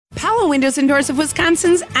Pella Windows and Doors of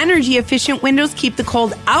Wisconsin's energy-efficient windows keep the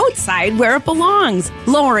cold outside where it belongs,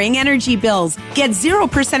 lowering energy bills. Get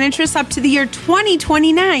 0% interest up to the year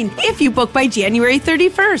 2029 if you book by January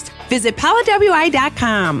 31st. Visit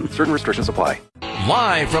PellaWI.com. Certain restrictions apply.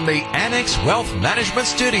 Live from the Annex Wealth Management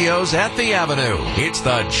Studios at the Avenue, it's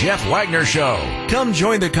the Jeff Wagner Show. Come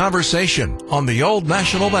join the conversation on the Old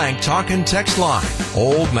National Bank talk and text line.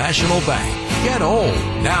 Old National Bank. Get old.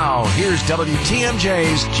 Now, here's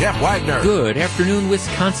WTMJ's Jeff Wagner. Good afternoon,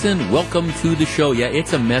 Wisconsin. Welcome to the show. Yeah,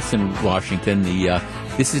 it's a mess in Washington.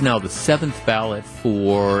 This is now the seventh ballot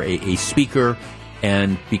for a speaker,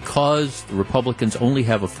 and because the Republicans only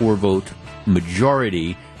have a 4-vote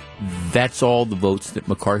majority, that's all the votes that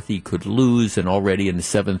McCarthy could lose, and already in the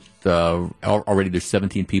seventh, already there's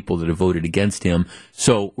 17 people that have voted against him.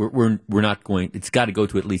 So we're not going. It's got to go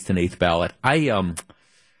to at least an eighth ballot.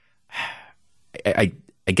 I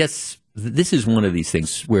guess this is one of these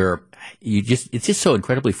things where it's just so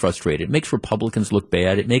incredibly frustrating. It makes Republicans look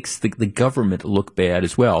bad. It makes the government look bad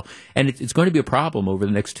as well. And it's going to be a problem over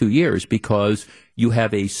the next 2 years because you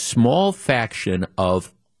have a small faction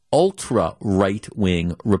of ultra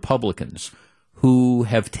right-wing Republicans who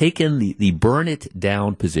have taken the burn it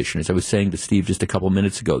down position, as I was saying to Steve just a couple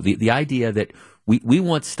minutes ago, the idea that we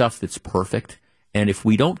want stuff that's perfect, and if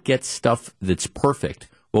we don't get stuff that's perfect,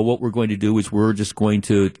 well, what we're going to do is we're just going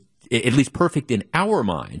to, at least perfect in our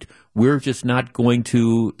mind, we're just not going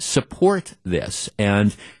to support this.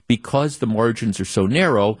 And because the margins are so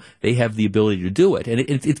narrow, they have the ability to do it. And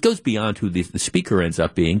it goes beyond who the speaker ends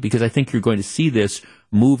up being, because I think you're going to see this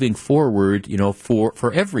moving forward,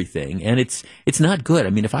 for everything. And it's not good.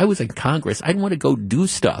 I mean, if I was in Congress, I'd want to go do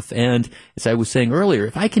stuff. And as I was saying earlier,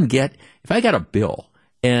 if I got a bill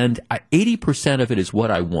and 80% of it is what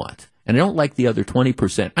I want, and I don't like the other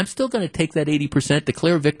 20%, I'm still going to take that 80%,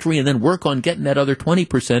 declare victory, and then work on getting that other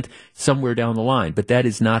 20% somewhere down the line. But that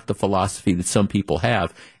is not the philosophy that some people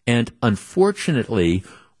have. And unfortunately,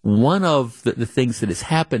 one of the things that has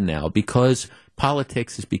happened now, because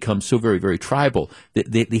politics has become so very, very tribal,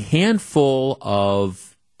 the handful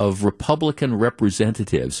of Republican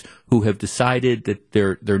representatives who have decided that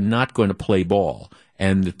they're not going to play ball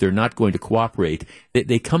and that they're not going to cooperate,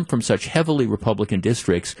 they come from such heavily Republican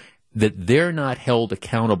districts that they're not held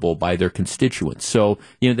accountable by their constituents. So,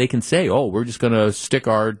 they can say, oh, we're just going to stick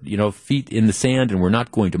our, feet in the sand and we're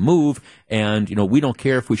not going to move. And, we don't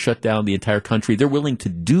care if we shut down the entire country. They're willing to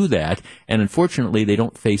do that. And unfortunately, they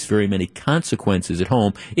don't face very many consequences at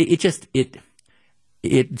home. It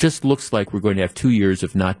just looks like we're going to have 2 years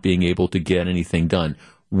of not being able to get anything done.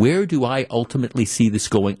 Where do I ultimately see this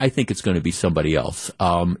going? I think it's going to be somebody else.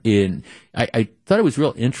 I thought it was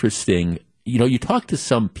real interesting. You talk to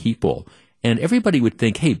some people, and everybody would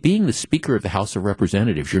think, hey, being the Speaker of the House of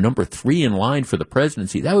Representatives, you're number 3 in line for the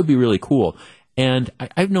presidency. That would be really cool. And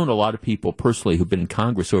I've known a lot of people personally who've been in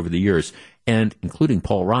Congress over the years, and including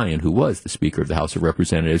Paul Ryan, who was the Speaker of the House of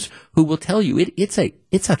Representatives, who will tell you it's a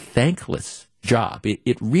thankless job.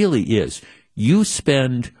 It really is. You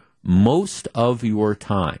spend most of your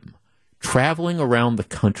time traveling around the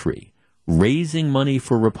country, raising money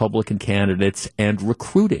for Republican candidates and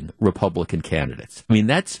recruiting Republican candidates. I mean,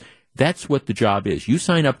 that's what the job is. You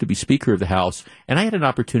sign up to be Speaker of the House, and I had an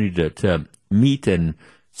opportunity to meet and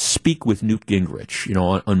speak with Newt Gingrich,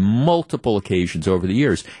 on multiple occasions over the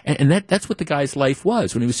years. And that's what the guy's life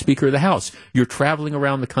was when he was Speaker of the House. You're traveling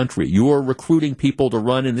around the country. You're recruiting people to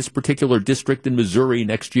run in this particular district in Missouri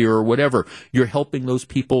next year or whatever. You're helping those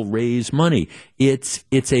people raise money. It's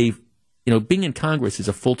a being in Congress is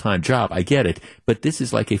a full-time job. I get it. But this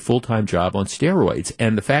is like a full-time job on steroids.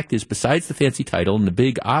 And the fact is, besides the fancy title and the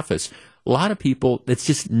big office, a lot of people, that's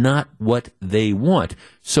just not what they want.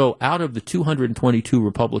 So out of the 222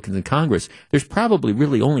 Republicans in Congress, there's probably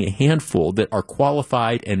really only a handful that are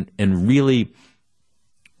qualified and really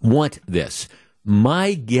want this.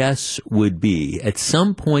 My guess would be, at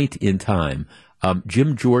some point in time,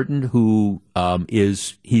 Jim Jordan, who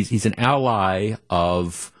he's an ally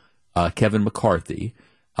of Kevin McCarthy.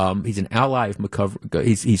 He's an ally of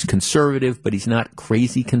McCarthy. He's conservative, but he's not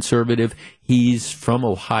crazy conservative. He's from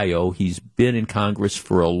Ohio. He's been in Congress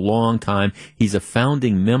for a long time. He's a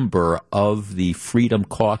founding member of the Freedom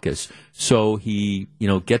Caucus. So he,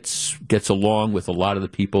 gets along with a lot of the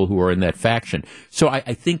people who are in that faction. So I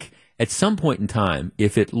think at some point in time,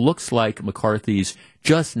 if it looks like McCarthy's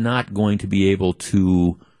just not going to be able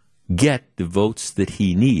to get the votes that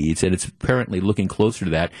he needs, and it's apparently looking closer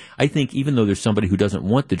to that. I think even though there's somebody who doesn't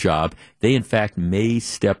want the job, they in fact may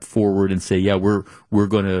step forward and say, yeah, we're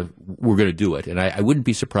gonna do it. And I wouldn't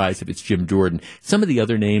be surprised if it's Jim Jordan. Some of the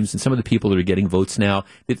other names and some of the people that are getting votes now,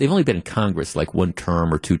 they've only been in Congress like 1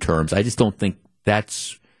 term or 2 terms. I don't think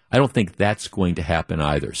that's going to happen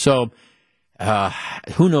either. So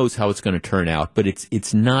who knows how it's going to turn out, but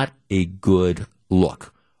it's not a good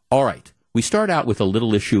look. All right. We start out with a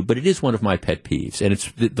little issue, but it is one of my pet peeves. And it's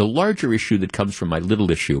the larger issue that comes from my little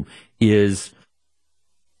issue is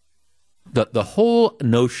the whole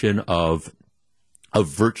notion of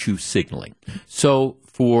virtue signaling. So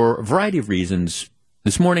for a variety of reasons,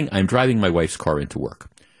 this morning I'm driving my wife's car into work.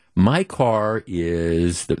 My car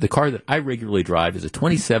is, the car that I regularly drive is a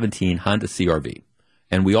 2017 Honda CR-V.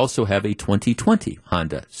 And we also have a 2020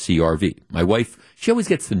 Honda CR-V. My wife, she always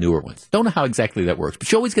gets the newer ones. Don't know how exactly that works, but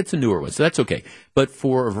she always gets the newer ones, so that's okay. But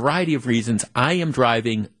for a variety of reasons, I am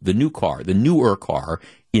driving the newer car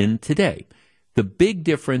in today. The big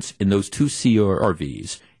difference in those two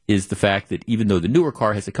CR-Vs is the fact that even though the newer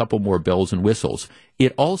car has a couple more bells and whistles,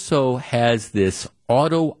 it also has this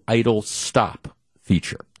auto idle stop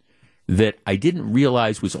feature that I didn't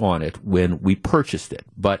realize was on it when we purchased it,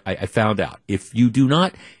 but I found out. If you do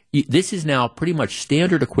not, this is now pretty much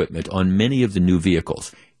standard equipment on many of the new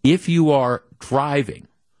vehicles. If you are driving,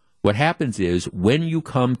 what happens is when you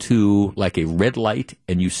come to like a red light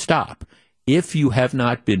and you stop, if you have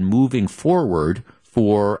not been moving forward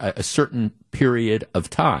for a certain period of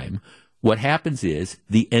time, what happens is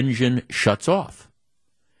the engine shuts off.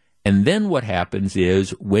 And then what happens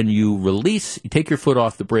is when you release, you take your foot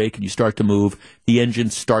off the brake and you start to move, the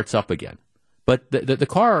engine starts up again. But the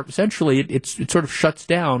car, essentially, it sort of shuts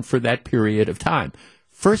down for that period of time.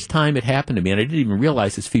 First time it happened to me, and I didn't even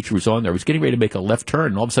realize this feature was on there. I was getting ready to make a left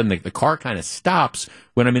turn, and all of a sudden the car kind of stops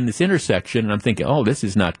when I'm in this intersection, and I'm thinking, oh, this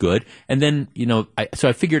is not good. And then, so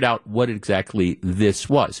I figured out what exactly this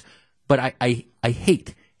was. But I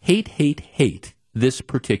hate this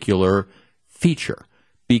particular feature,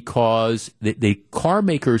 because the car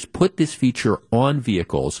makers put this feature on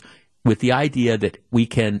vehicles with the idea that we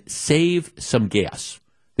can save some gas.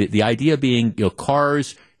 The idea being,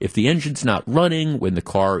 cars, if the engine's not running, when the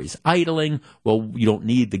car is idling, well, you don't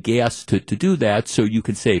need the gas to do that, so you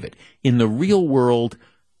can save it. In the real world,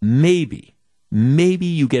 maybe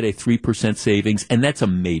you get a 3% savings, and that's a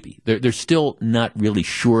maybe. They're still not really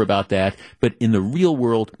sure about that, but in the real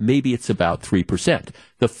world, maybe it's about 3%.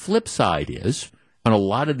 The flip side is, on a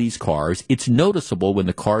lot of these cars, it's noticeable when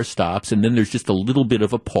the car stops, and then there's just a little bit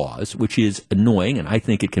of a pause, which is annoying, and I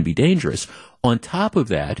think it can be dangerous. On top of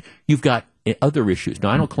that, you've got other issues.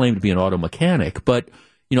 Now, I don't claim to be an auto mechanic, but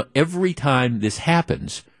every time this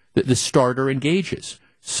happens, the starter engages.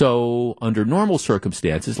 So under normal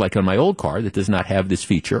circumstances, like on my old car that does not have this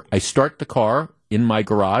feature, I start the car in my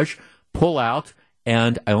garage, pull out,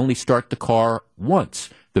 and I only start the car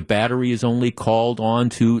once. The battery is only called on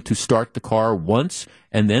to start the car once,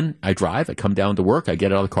 and then I drive, I come down to work, I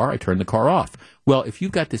get out of the car, I turn the car off. Well, if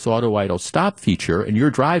you've got this auto idle stop feature and you're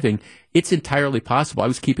driving, it's entirely possible. I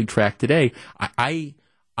was keeping track today. I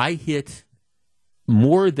hit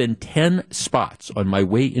more than 10 spots on my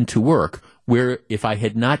way into work where if I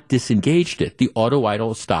had not disengaged it, the auto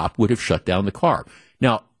idle stop would have shut down the car.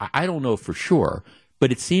 Now, I don't know for sure,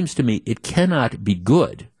 but it seems to me it cannot be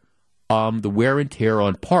good. The wear and tear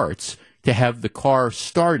on parts to have the car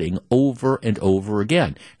starting over and over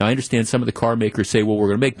again. Now, I understand some of the car makers say, well, we're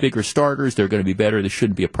going to make bigger starters. They're going to be better. This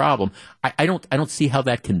shouldn't be a problem. I don't see how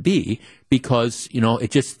that can be, because,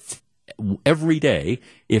 it just, every day,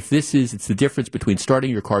 it's the difference between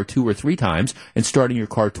starting your car 2 or 3 times and starting your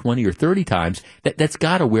car 20 or 30 times, that's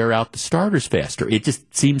got to wear out the starters faster. It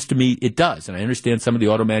just seems to me it does. And I understand some of the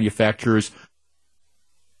auto manufacturers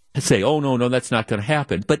say, oh, no, that's not going to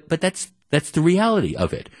happen. But that's the reality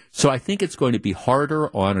of it. So I think it's going to be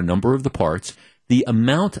harder on a number of the parts. The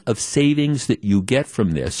amount of savings that you get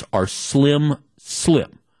from this are slim.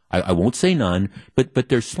 I won't say none, but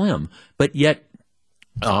they're slim. But yet,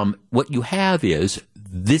 what you have is,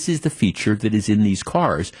 this is the feature that is in these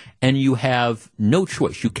cars, and you have no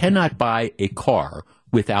choice. You cannot buy a car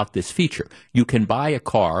without this feature. You can buy a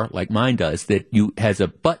car, like mine does, that has a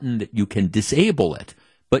button that you can disable it,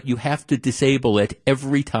 but you have to disable it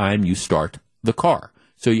every time you start the car.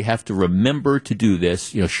 So you have to remember to do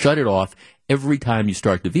this, shut it off every time you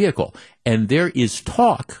start the vehicle. And there is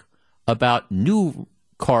talk about new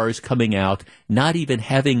cars coming out not even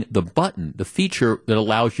having the button, the feature that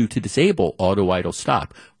allows you to disable auto idle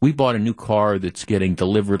stop. We bought a new car that's getting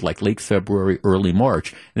delivered like late February, early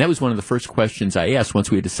March, and that was one of the first questions I asked once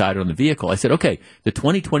we had decided on the vehicle. I said, okay, the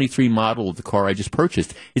 2023 model of the car I just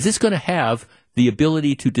purchased, is this going to have the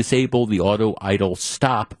ability to disable the auto idle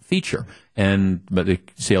stop feature? And the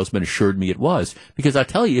salesman assured me it was, because I'll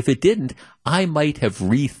tell you, if it didn't, I might have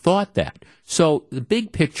rethought that. So the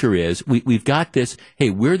big picture is we've got this, hey,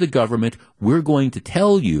 we're the government. We're going to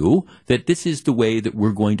tell you that this is the way that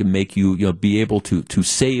we're going to make you, be able to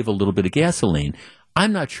save a little bit of gasoline.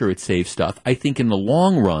 I'm not sure it saves stuff. I think in the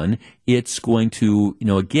long run, it's going to,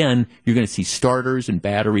 again, you're going to see starters and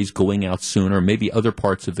batteries going out sooner, maybe other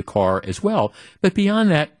parts of the car as well. But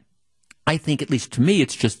beyond that, I think, at least to me,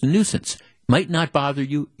 it's just a nuisance. Might not bother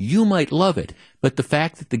you. You might love it. But the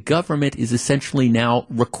fact that the government is essentially now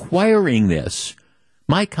requiring this,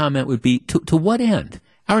 my comment would be, to what end?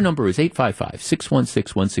 Our number is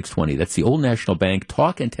 855-616-1620. That's the Old National Bank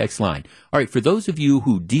talk and text line. All right, for those of you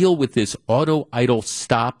who deal with this auto idle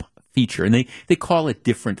stop feature, and they call it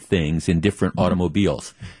different things in different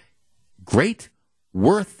automobiles, great,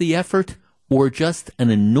 worth the effort, or just an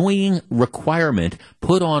annoying requirement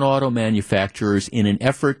put on auto manufacturers in an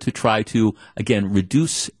effort to try to, again,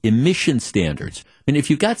 reduce emission standards. I mean, if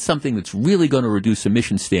you've got something that's really going to reduce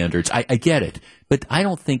emission standards, I get it. But I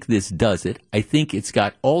don't think this does it. I think it's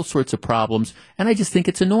got all sorts of problems, and I just think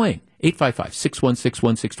it's annoying.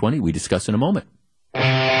 855-616-1620. We discuss in a moment.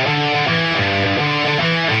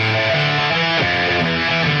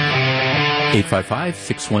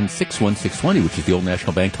 855-616-1620, which is the Old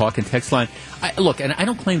National Bank talk and text line. Look, and I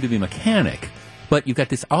don't claim to be a mechanic, but you've got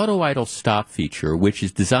this auto idle stop feature, which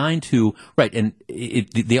is designed to, right, and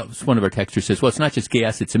one of our texters says, well, it's not just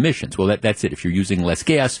gas, it's emissions. Well, that's it. If you're using less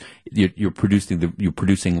gas, you're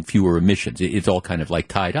producing fewer emissions. It's all kind of like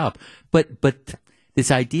tied up. But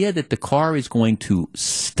this idea that the car is going to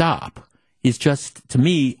stop is just, to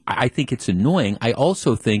me, I think it's annoying. I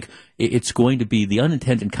also think it's going to be, the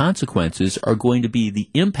unintended consequences are going to be the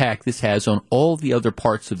impact this has on all the other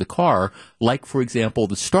parts of the car, like, for example,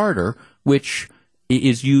 the starter, which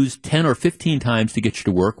is used 10 or 15 times to get you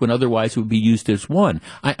to work when otherwise it would be used as one.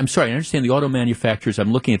 I'm sorry, I understand the auto manufacturers,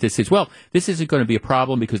 I'm looking at this, says, well, this isn't going to be a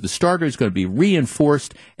problem because the starter is going to be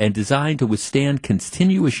reinforced and designed to withstand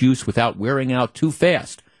continuous use without wearing out too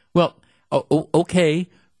fast. Well, okay.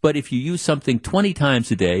 But if you use something 20 times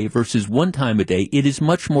a day versus one time a day, it is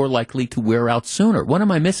much more likely to wear out sooner. What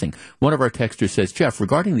am I missing? One of our texters says, Jeff,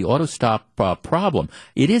 regarding the auto stop problem,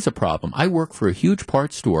 it is a problem. I work for a huge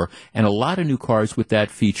parts store and a lot of new cars with that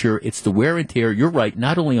feature. It's the wear and tear, you're right,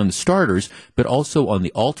 not only on the starters, but also on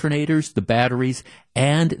the alternators, the batteries,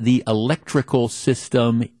 and the electrical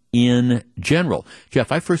system in general.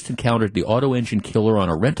 Jeff, I first encountered the auto engine killer on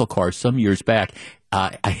a rental car some years back.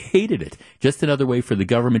 I hated it. Just another way for the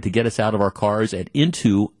government to get us out of our cars and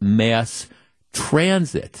into mass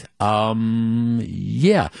transit.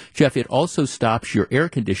 Yeah. Jeff, it also stops your air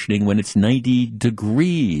conditioning when it's 90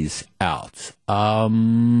 degrees out.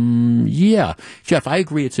 Yeah. Jeff, I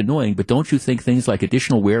agree it's annoying, but don't you think things like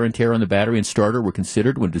additional wear and tear on the battery and starter were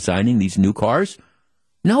considered when designing these new cars?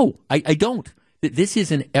 No, I don't. This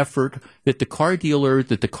is an effort that the car dealer,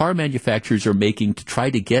 that the car manufacturers are making to try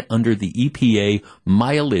to get under the EPA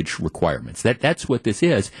mileage requirements. That's what this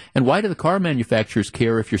is. And why do the car manufacturers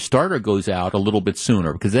care if your starter goes out a little bit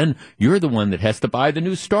sooner? Because then you're the one that has to buy the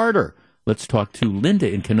new starter. Let's talk to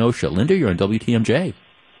Linda in Kenosha. Linda, you're on WTMJ.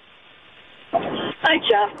 Hi,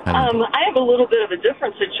 Jeff. I have a little bit of a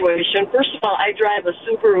different situation. First of all, I drive a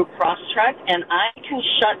Subaru Crosstrek, and I can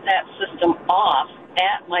shut that system off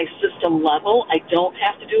at my system level. I don't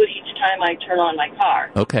have to do it each time I turn on my car.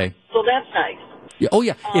 Okay. So that's nice. Yeah, oh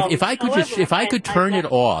yeah. If I could turn it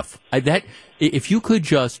off, if you could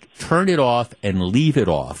just turn it off and leave it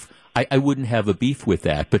off, I wouldn't have a beef with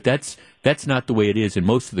that. But that's not the way it is in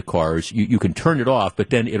most of the cars. You can turn it off,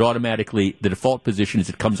 but then it automatically, the default position is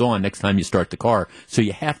it comes on next time you start the car. So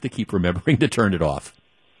you have to keep remembering to turn it off.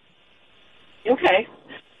 Okay.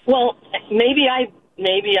 Well, maybe I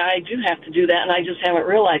do have to do that, and I just haven't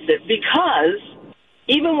realized it. Because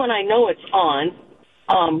even when I know it's on,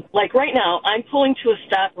 like right now, I'm pulling to a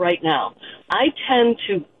stop right now. I tend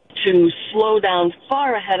to slow down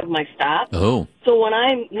far ahead of my stop. Oh. So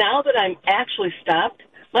now that I'm actually stopped,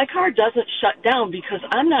 my car doesn't shut down because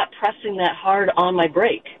I'm not pressing that hard on my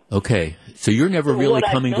brake. Okay. So you're never really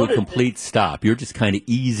coming to a complete stop. You're just kind of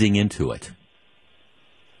easing into it.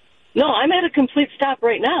 No, I'm at a complete stop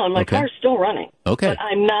right now, and my car's still running. Okay. But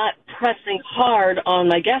I'm not pressing hard on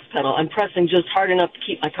my gas pedal. I'm pressing just hard enough to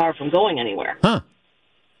keep my car from going anywhere. Huh.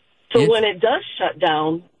 So when it does shut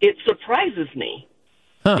down, it surprises me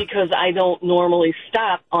because I don't normally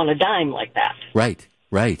stop on a dime like that. Right.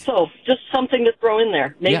 So just something to throw in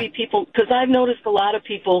there. Maybe people, because I've noticed a lot of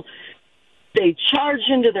people, they charge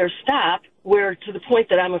into their stop where to the point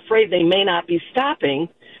that I'm afraid they may not be stopping.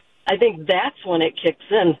 I think that's when it kicks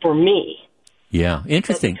in for me. Yeah,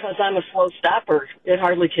 interesting. But because I'm a slow stopper, it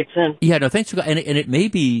hardly kicks in. Yeah, no, thanks. And it may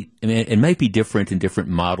be, I mean, it might be different in different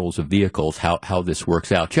models of vehicles, how this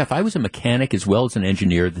works out. Jeff, I was a mechanic as well as an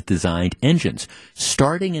engineer that designed engines.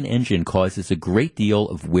 Starting an engine causes a great deal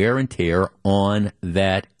of wear and tear on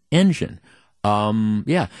that engine.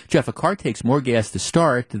 Jeff, a car takes more gas to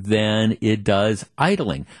start than it does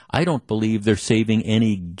idling. I don't believe they're saving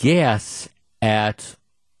any gas at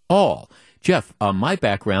all. Jeff, my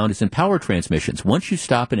background is in power transmissions. Once you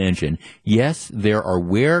stop an engine, yes, there are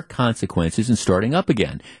wear consequences in starting up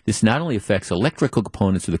again. This not only affects electrical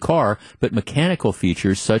components of the car, but mechanical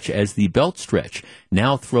features such as the belt stretch.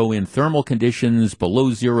 Now throw in thermal conditions,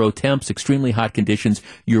 below zero temps, extremely hot conditions.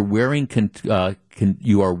 You're wearing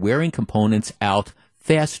you are wearing components out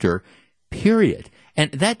faster, period. And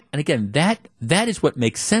that is what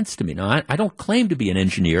makes sense to me. Now, I don't claim to be an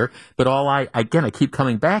engineer, but I keep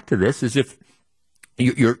coming back to this, is if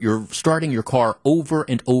you're starting your car over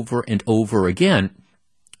and over and over again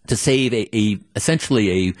to save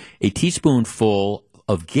essentially a teaspoonful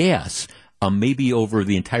of gas, maybe over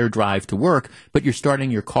the entire drive to work, but you're starting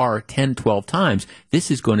your car 10, 12 times. This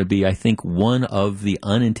is going to be, I think, one of the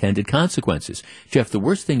unintended consequences. Jeff, the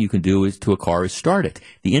worst thing you can do to a car is start it.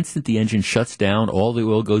 The instant the engine shuts down, all the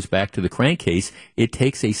oil goes back to the crankcase. It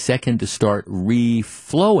takes a second to start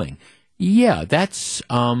reflowing. Yeah, that's,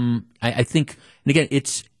 I think, and again,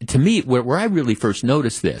 it's, to me, where I really first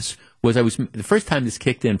noticed this was the first time this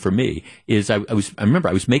kicked in for me is I remember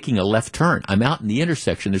I was making a left turn. I'm out in the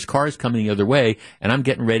intersection. There's cars coming the other way, and I'm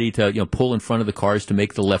getting ready to, pull in front of the cars to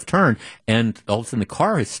make the left turn. And all of a sudden the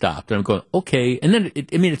car has stopped, and I'm going, okay. And then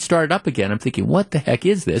it started up again. I'm thinking, what the heck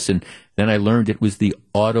is this? And then I learned it was the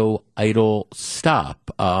auto idle stop.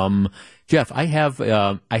 Jeff, I have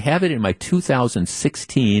it in my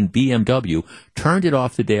 2016 BMW. Turned it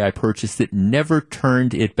off the day I purchased it. Never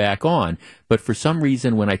turned it back on. But for some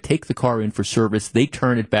reason, when I take the car in for service, they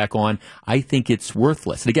turn it back on. I think it's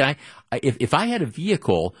worthless. And again, if I had a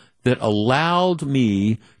vehicle that allowed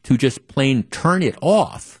me to just plain turn it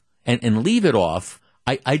off and leave it off,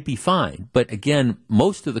 I'd be fine. But again,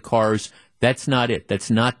 most of the cars, that's not it. That's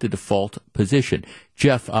not the default position.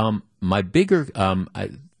 Jeff, my bigger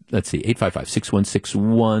let's see,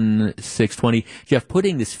 855-616-1620. Jeff,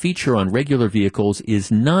 putting this feature on regular vehicles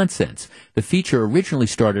is nonsense. The feature originally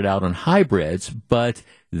started out on hybrids, but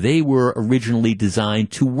they were originally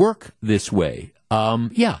designed to work this way.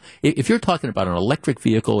 If you're talking about an electric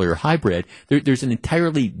vehicle or a hybrid, there's an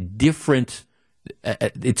entirely different,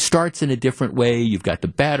 it starts in a different way. You've got the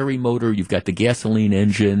battery motor, you've got the gasoline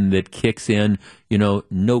engine that kicks in,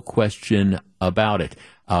 no question about it.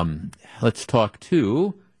 Let's talk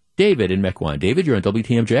to David in Mequon. David, you're on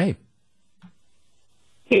WTMJ.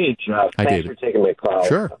 Hey, Jeff. Hi, Thanks David. for taking my call.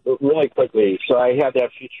 Sure. Really quickly, so I have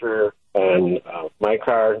that feature on my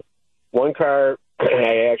car. One car,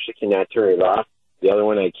 I actually cannot turn it off. The other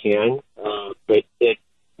one I can. But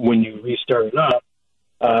when you restart it up,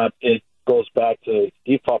 it goes back to its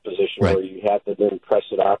default position where you have to then press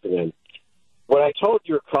it off again. What I told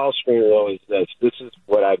your call screener, though, is this is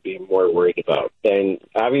what I'd be more worried about. And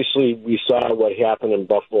obviously, we saw what happened in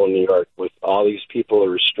Buffalo, New York, with all these people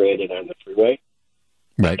who are stranded on the freeway.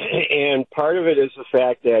 Right. And part of it is the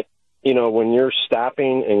fact that, when you're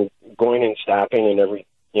stopping and going and stopping and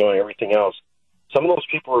everything else, some of those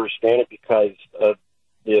people are stranded because of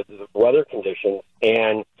the weather conditions.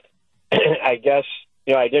 And I guess,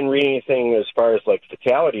 I didn't read anything as far as,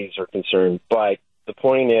 fatalities are concerned, but the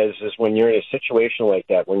point is when you're in a situation like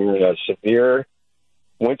that, when you're in a severe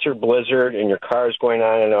winter blizzard and your car is going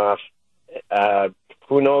on and off,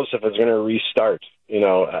 who knows if it's going to restart?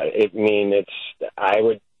 I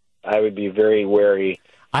would be very wary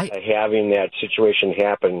of having that situation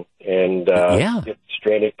happen and get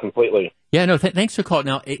stranded completely. Yeah, no, thanks for calling.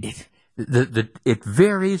 Now, it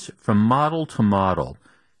varies from model to model.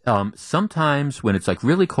 Sometimes when it's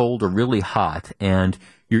really cold or really hot and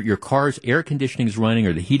your car's air conditioning is running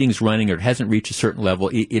or the heating's running or it hasn't reached a certain level,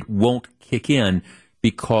 it won't kick in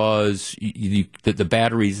because the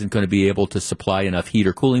battery isn't going to be able to supply enough heat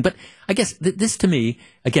or cooling. But I guess this, to me,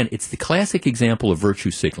 again, it's the classic example of virtue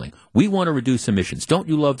signaling. We want to reduce emissions. Don't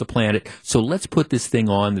you love the planet? So let's put this thing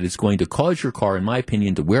on that is going to cause your car, in my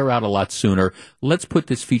opinion, to wear out a lot sooner. Let's put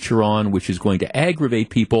this feature on which is going to aggravate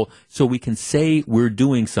people so we can say we're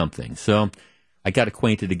doing something. So I got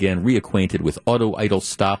reacquainted with Auto Idle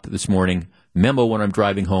Stop this morning. Memo when I'm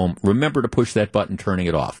driving home. Remember to push that button, turning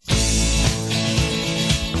it off.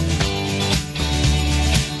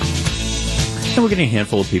 And we're getting a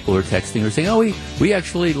handful of people who are texting or saying, "Oh, we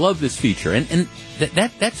actually love this feature," and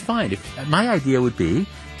that's fine. My idea would be,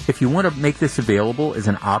 if you want to make this available as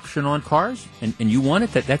an option on cars, and you want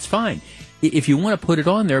it, that's fine. If you want to put it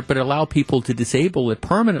on there, but allow people to disable it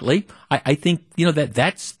permanently, I think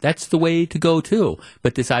that's the way to go too.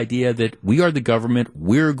 But this idea that we are the government,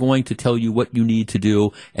 we're going to tell you what you need to do,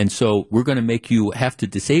 and so we're going to make you have to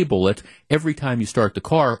disable it every time you start the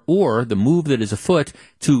car, or the move that is afoot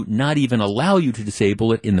to not even allow you to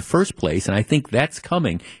disable it in the first place. And I think that's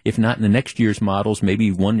coming, if not in the next year's models, maybe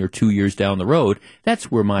 1 or 2 years down the road. That's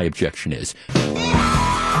where my objection is.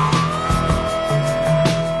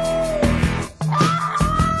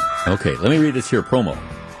 Okay, let me read this here promo.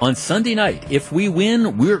 On Sunday night, if we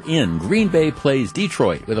win, we're in. Green Bay plays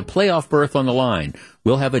Detroit with a playoff berth on the line.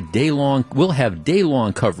 We'll have day-long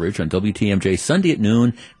coverage on WTMJ Sunday at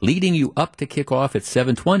noon, leading you up to kickoff at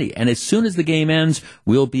 7:20. And as soon as the game ends,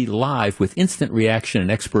 we'll be live with instant reaction and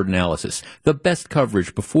expert analysis. The best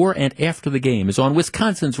coverage before and after the game is on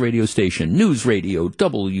Wisconsin's radio station, News Radio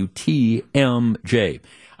WTMJ.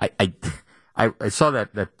 I saw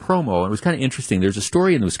that promo, and it was kind of interesting. There's a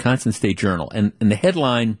story in the Wisconsin State Journal, and the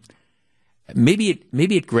headline, maybe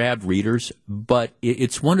it grabbed readers, but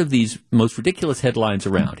it's one of these most ridiculous headlines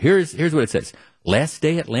around. Here's what it says. Last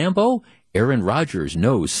day at Lambeau, Aaron Rodgers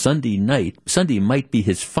knows Sunday might be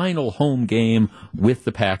his final home game with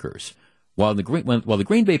the Packers. While the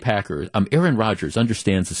Green Bay Packers, Aaron Rodgers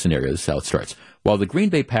understands the scenario. This is how it starts. While the Green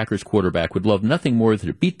Bay Packers quarterback would love nothing more than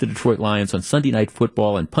to beat the Detroit Lions on Sunday Night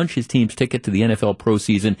Football and punch his team's ticket to the NFL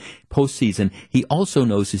postseason, he also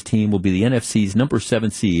knows his team will be the NFC's number 7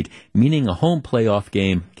 seed, meaning a home playoff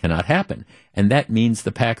game cannot happen. And that means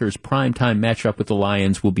the Packers' primetime matchup with the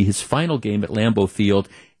Lions will be his final game at Lambeau Field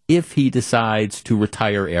if he decides to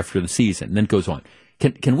retire after the season. And then it goes on.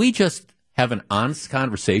 Can we just have an honest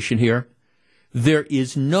conversation here? There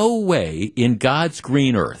is no way in God's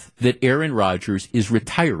green earth that Aaron Rodgers is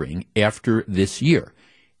retiring after this year.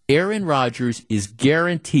 Aaron Rodgers is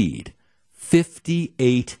guaranteed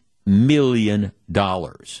 $58 million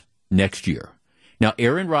next year. Now,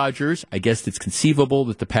 Aaron Rodgers, I guess it's conceivable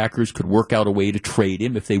that the Packers could work out a way to trade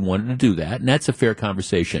him if they wanted to do that, and that's a fair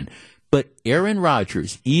conversation. But Aaron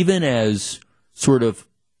Rodgers, even as sort of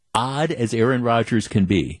odd as Aaron Rodgers can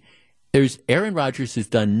be, Aaron Rodgers has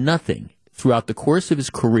done nothing throughout the course of his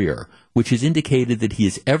career which has indicated that he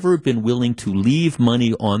has ever been willing to leave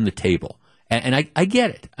money on the table. And I get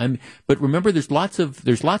it. But remember, there's lots of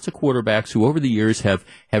quarterbacks who over the years have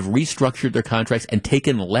restructured their contracts and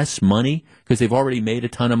taken less money because they've already made a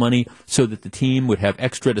ton of money so that the team would have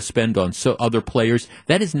extra to spend on other players.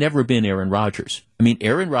 That has never been Aaron Rodgers. I mean,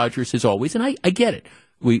 Aaron Rodgers has always, and I get it.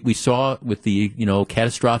 We saw with the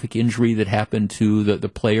catastrophic injury that happened to the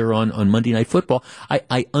player on Monday Night Football.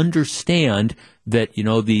 I understand that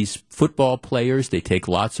these football players, they take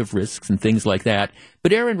lots of risks and things like that.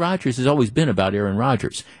 But Aaron Rodgers has always been about Aaron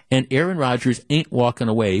Rodgers, and Aaron Rodgers ain't walking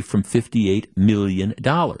away from $58 million.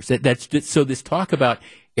 So this talk about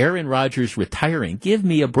Aaron Rodgers retiring, give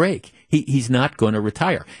me a break. He's not going to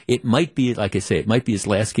retire. It might be, like I say, it might be his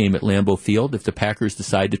last game at Lambeau Field if the Packers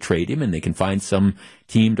decide to trade him and they can find some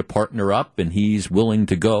team to partner up and he's willing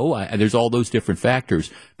to go. There's all those different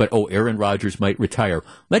factors. But, Aaron Rodgers might retire.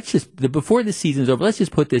 Before the season's over, let's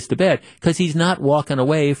just put this to bed because he's not walking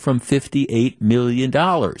away from $58 million.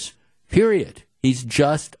 Period. He's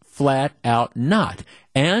just flat out not.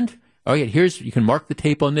 And, you can mark the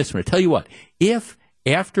tape on this one. I tell you what, if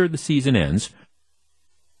after the season ends,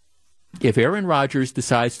 if Aaron Rodgers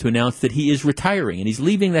decides to announce that he is retiring and he's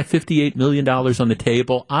leaving that $58 million on the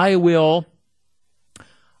table, I will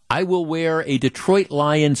wear a Detroit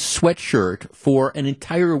Lions sweatshirt for an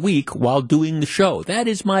entire week while doing the show. That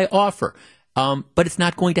is my offer. But it's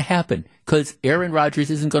not going to happen because Aaron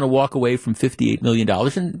Rodgers isn't going to walk away from $58 million.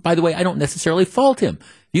 And by the way, I don't necessarily fault him.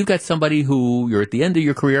 You've got somebody who you're at the end of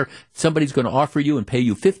your career, somebody's going to offer you and pay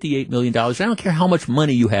you $58 million. I don't care how much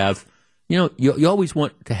money you have. You always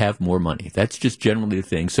want to have more money. That's just generally the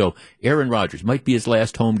thing. So Aaron Rodgers might be his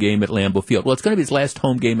last home game at Lambeau Field. Well, it's going to be his last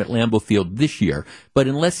home game at Lambeau Field this year. But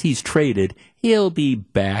unless he's traded, he'll be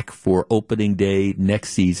back for opening day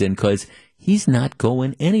next season because he's not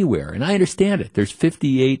going anywhere. And I understand it. There's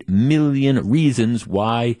 58 million reasons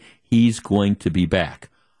why he's going to be back.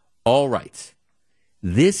 All right.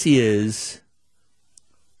 This is,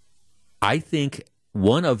 I think,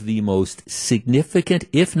 one of the most significant,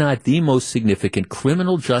 if not the most significant,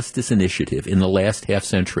 criminal justice initiative in the last half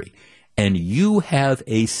century. and you have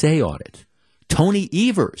a say on it. Tony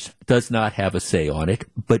Evers does not have a say on it,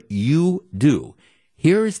 but you do.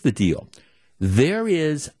 Here's the deal. There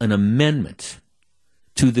is an amendment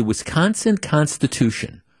to the Wisconsin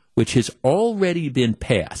Constitution, which has already been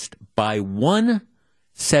passed by one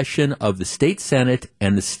session of the state Senate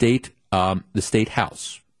and the state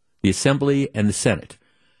House, the Assembly and the Senate.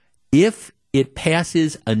 If it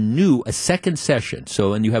passes a second session,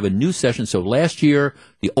 and you have a new session, so last year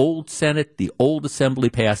the old Senate, the old Assembly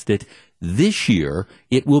passed it. This year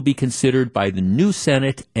it will be considered by the new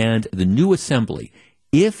Senate and the new Assembly.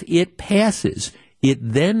 If it passes, it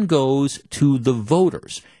then goes to the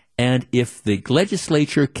voters. And if the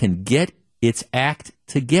legislature can get its act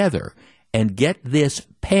together and get this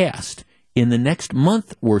passed in the next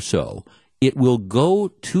month or so, it will go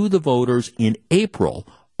to the voters in April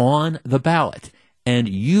on the ballot. And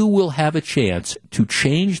you will have a chance to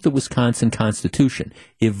change the Wisconsin Constitution.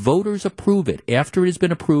 If voters approve it, after it has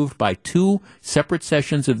been approved by two separate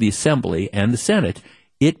sessions of the Assembly and the Senate,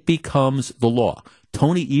 it becomes the law.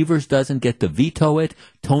 Tony Evers doesn't get to veto it.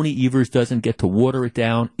 Tony Evers doesn't get to water it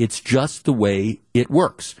down. It's just the way it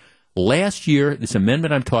works. Last year, this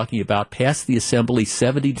amendment I'm talking about passed the Assembly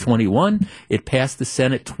 70-21. It passed the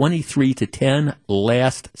Senate 23-10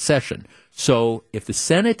 last session. So if the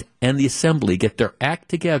Senate and the Assembly get their act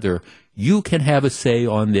together, you can have a say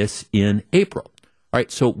on this in April. All right,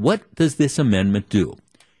 so what does this amendment do?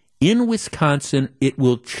 In Wisconsin, it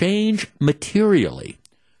will change materially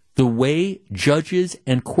the way judges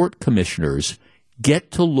and court commissioners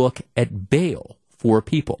get to look at bail for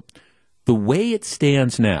people. The way it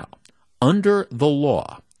stands now, under the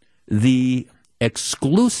law, the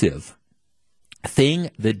exclusive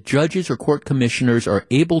thing that judges or court commissioners are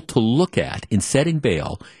able to look at in setting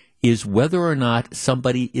bail is whether or not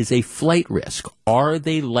somebody is a flight risk. Are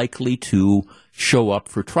they likely to show up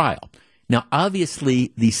for trial? Now,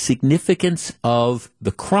 obviously, the significance of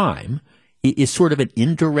the crime is sort of an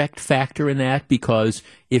indirect factor in that, because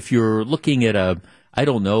if you're looking at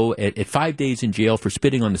at 5 days in jail for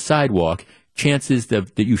spitting on the sidewalk, chances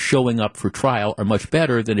that you showing up for trial are much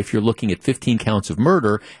better than if you're looking at 15 counts of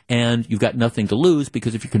murder and you've got nothing to lose,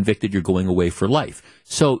 because if you're convicted, you're going away for life.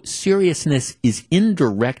 So seriousness is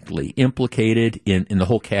indirectly implicated in the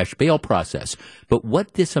whole cash bail process. But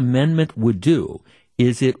what this amendment would do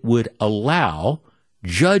is it would allow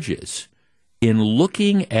judges, in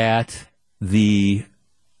looking at the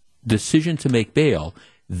decision to make bail,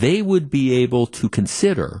 they would be able to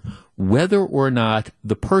consider whether or not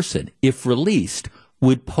the person, if released,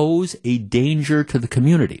 would pose a danger to the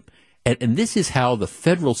community. And this is how the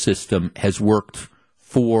federal system has worked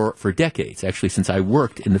for decades, actually, since I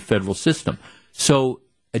worked in the federal system. So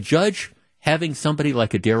a judge having somebody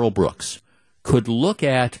like a Darrell Brooks could look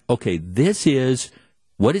at, okay,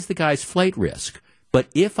 what is the guy's flight risk? But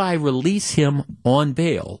if I release him on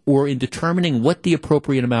bail, or in determining what the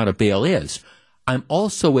appropriate amount of bail is, I'm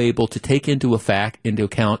also able to take into account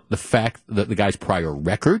the fact that the guy's prior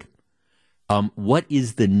record, what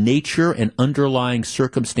is the nature and underlying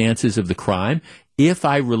circumstances of the crime. If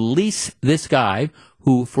I release this guy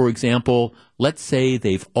who, for example, let's say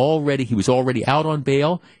he was already out on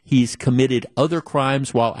bail, he's committed other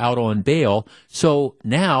crimes while out on bail, so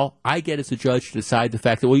now I get as a judge to decide the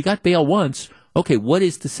fact that, well, you got bail once. Okay, what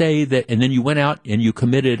is to say that, and then you went out and you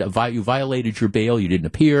you violated your bail, you didn't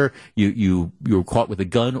appear, you were caught with a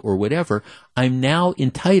gun or whatever. I'm now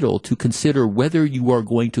entitled to consider whether you are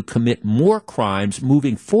going to commit more crimes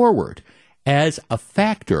moving forward as a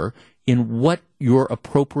factor in what your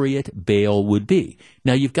appropriate bail would be.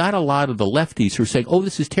 Now, you've got a lot of the lefties who are saying, oh,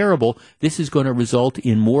 this is terrible, this is going to result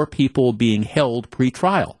in more people being held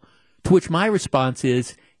pre-trial. To which my response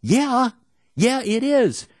is, yeah, it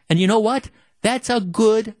is. And you know what? That's a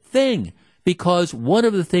good thing, because one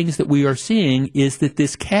of the things that we are seeing is that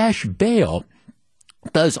this cash bail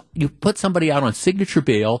you put somebody out on signature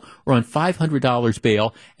bail or on $500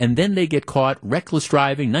 bail, and then they get caught reckless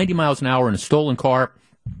driving 90 miles an hour in a stolen car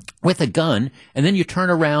with a gun, and then you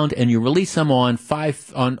turn around and you release them on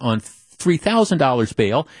 $3,000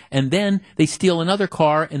 bail, and then they steal another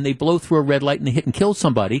car and they blow through a red light and they hit and kill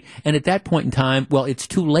somebody, and at that point in time, well, it's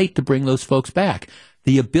too late to bring those folks back.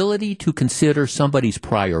 The ability to consider somebody's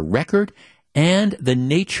prior record and the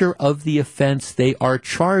nature of the offense they are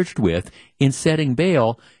charged with in setting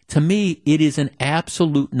bail, to me, it is an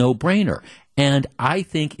absolute no-brainer. And I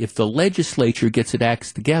think if the legislature gets its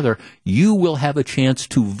acts together, you will have a chance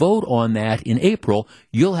to vote on that in April.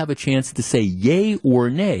 You'll have a chance to say yay or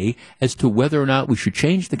nay as to whether or not we should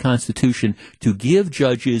change the Constitution to give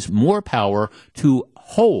judges more power to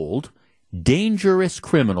hold dangerous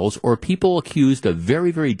criminals or people accused of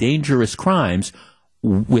very, very dangerous crimes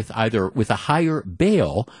with a higher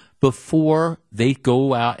bail before they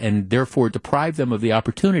go out and therefore deprive them of the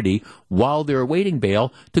opportunity while they're awaiting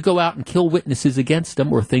bail to go out and kill witnesses against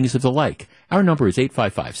them or things of the like. Our number is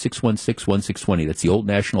 855-616-1620. That's the Old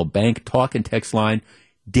National Bank talk and text line.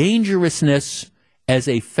 Dangerousness as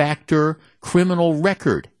a factor, criminal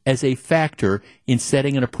record as a factor in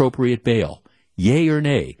setting an appropriate bail. Yay or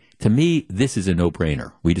nay? To me, this is a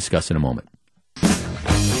no-brainer. We discuss in a moment.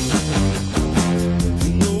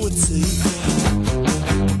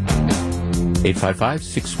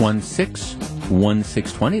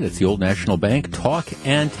 855-616-1620. That's the Old National Bank talk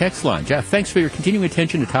and text line. Jeff, thanks for your continuing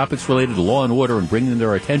attention to topics related to law and order and bringing them to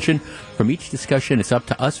our attention. From each discussion, it's up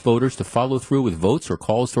to us voters to follow through with votes or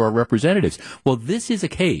calls to our representatives. Well, this is a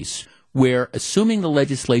case where, assuming the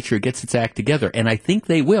legislature gets its act together, and I think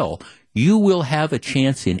they will, you will have a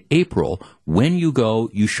chance in April. When you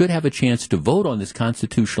go, you should have a chance to vote on this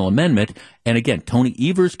constitutional amendment. And again, Tony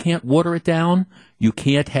Evers can't water it down. You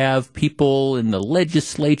can't have people in the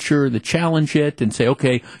legislature that challenge it and say,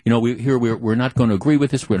 okay, we're not going to agree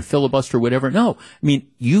with this. We're going to filibuster, whatever. No, I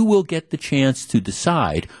mean, you will get the chance to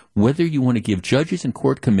decide whether you want to give judges and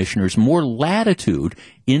court commissioners more latitude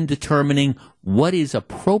in determining what is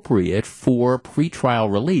appropriate for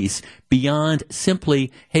pretrial release beyond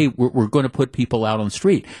simply, hey, we're going to put people out on the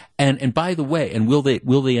street. And by the way, and will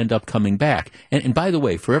they end up coming back? And by the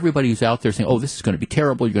way, for everybody who's out there saying, oh, this is going to be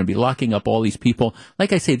terrible, you're going to be locking up all these people,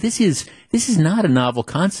 like I say, this is not a novel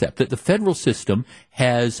concept. That the federal system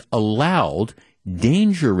has allowed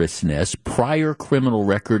dangerousness, prior criminal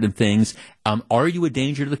record and things. Are you a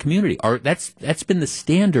danger to the community? That's been the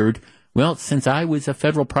standard. Well, since I was a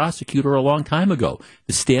federal prosecutor a long time ago,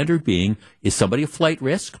 the standard being, is somebody a flight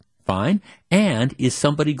risk? Fine. And is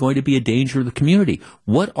somebody going to be a danger to the community?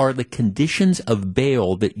 What are the conditions of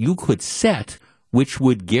bail that you could set which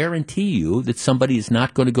would guarantee you that somebody is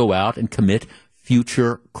not going to go out and commit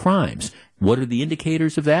future crimes? What are the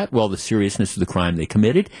indicators of that? Well, the seriousness of the crime they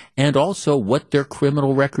committed and also what their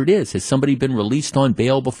criminal record is. Has somebody been released on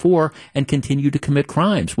bail before and continued to commit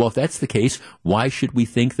crimes? Well, if that's the case, why should we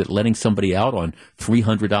think that letting somebody out on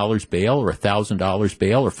 $300 bail or $1,000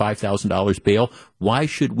 bail or $5,000 bail, why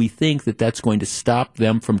should we think that that's going to stop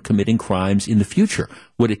them from committing crimes in the future?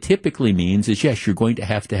 What it typically means is, yes, you're going to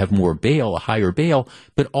have more bail, a higher bail,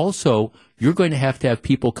 but also you're going to have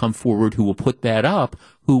people come forward who will put that up,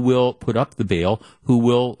 who will put up the bail, who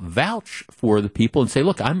will vouch for the people and say,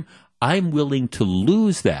 look, I'm willing to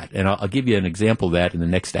lose that. And I'll give you an example of that in the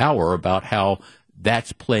next hour about how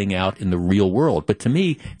that's playing out in the real world. But to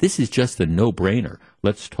me, this is just a no-brainer.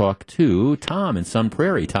 Let's talk to Tom in Sun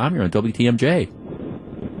Prairie. Tom, you're on WTMJ.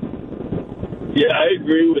 Yeah, I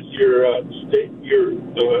agree with your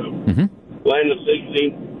line of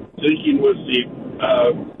thinking with the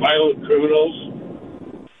violent criminals.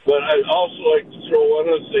 But I'd also like to throw one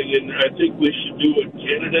other thing in. I think we should do what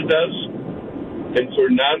Canada does. And for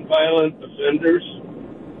nonviolent offenders,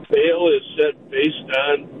 bail is set based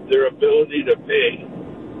on their ability to pay.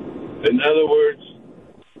 In other words,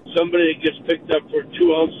 somebody gets picked up for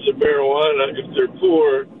 2 ounces of marijuana. If they're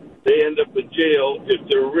poor, they end up in jail. If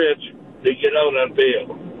they're rich, they get out on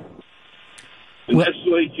bail. And that's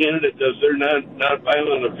the way Canada does. They're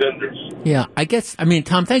nonviolent offenders. Yeah,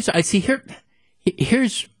 Tom, thanks. I see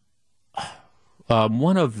here's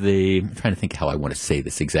one of the, I'm trying to think how I want to say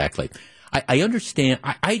this exactly. I understand.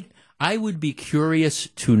 I would be curious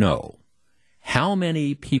to know how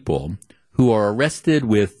many people who are arrested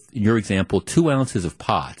with, in your example, 2 ounces of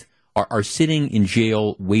pot are sitting in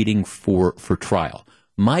jail waiting for trial.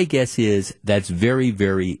 My guess is that's very,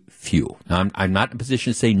 very few. Now, I'm not in a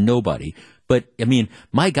position to say nobody, but I mean,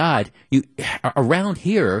 my God, around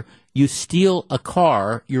here, you steal a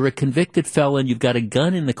car, you're a convicted felon, you've got a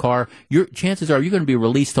gun in the car, chances are you're going to be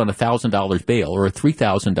released on $1,000 bail or a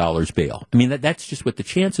 $3,000 bail. I mean, that's just what the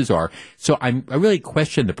chances are. So I really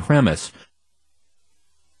question the premise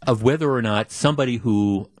of whether or not somebody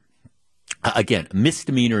who, again,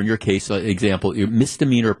 misdemeanor in your case, example,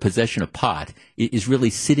 misdemeanor possession of pot is really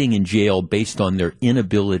sitting in jail based on their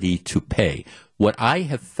inability to pay. What I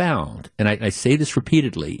have found, and I say this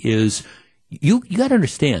repeatedly, is you got to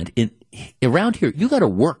understand, around here, you got to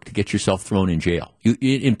work to get yourself thrown in jail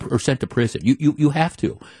or sent to prison. You have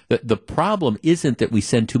to. The problem isn't that we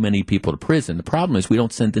send too many people to prison. The problem is we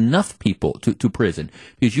don't send enough people to prison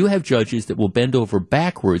because you have judges that will bend over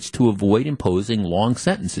backwards to avoid imposing long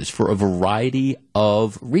sentences for a variety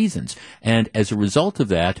of reasons. And as a result of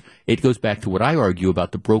that, it goes back to what I argue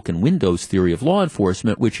about the broken windows theory of law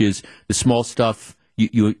enforcement, which is the small stuff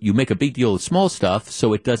you make a big deal of small stuff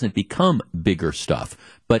so it doesn't become bigger stuff.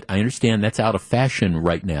 But I understand that's out of fashion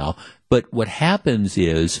right now. But what happens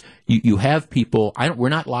is you have people, we're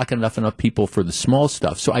not locking enough people for the small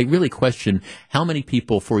stuff. So I really question how many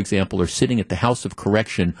people, for example, are sitting at the House of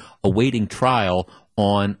Correction awaiting trial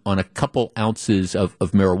on a couple ounces of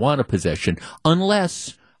marijuana possession,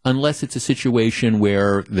 unless it's a situation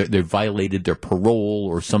where they've violated their parole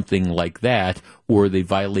or something like that, or they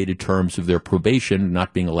violated terms of their probation,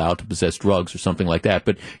 not being allowed to possess drugs or something like that.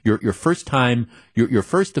 But your first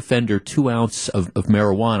offender 2 ounce of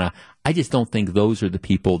marijuana, I just don't think those are the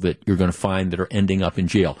people that you're going to find that are ending up in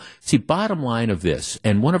jail. See, bottom line of this,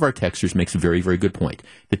 and one of our texters makes a very, very good point.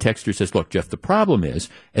 The texter says, look, Jeff, the problem is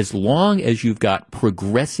as long as you've got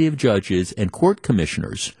progressive judges and court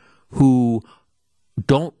commissioners who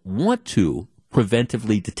don't want to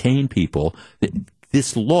preventively detain people, that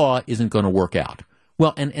this law isn't going to work out.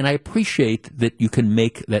 Well, and I appreciate that you can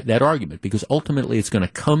make that argument, because ultimately it's going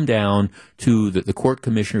to come down to the court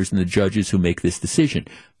commissioners and the judges who make this decision.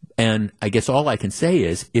 And I guess all I can say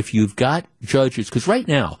is if you've got judges, because right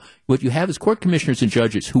now what you have is court commissioners and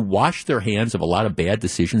judges who wash their hands of a lot of bad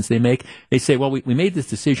decisions they make. They say, well, we made this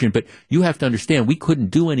decision, but you have to understand we couldn't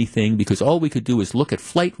do anything because all we could do is look at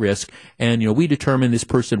flight risk, and we determined this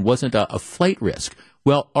person wasn't a flight risk.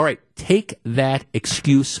 Well, all right, take that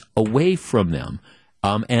excuse away from them.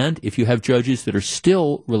 And if you have judges that are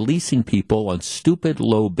still releasing people on stupid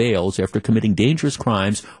low bails after committing dangerous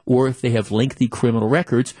crimes, or if they have lengthy criminal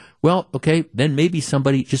records, well, okay, then maybe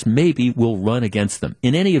somebody, just maybe, will run against them.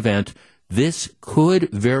 In any event, this could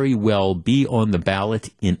very well be on the ballot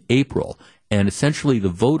in April. And essentially the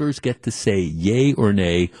voters get to say yay or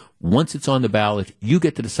nay. Once it's on the ballot, you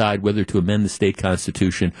get to decide whether to amend the state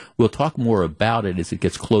constitution. We'll talk more about it as it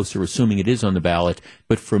gets closer, assuming it is on the ballot.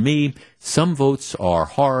 But for me, some votes are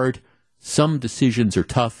hard, some decisions are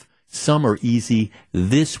tough, some are easy.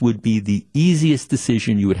 This would be the easiest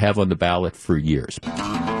decision you would have on the ballot for years.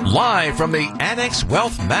 Live from the Annex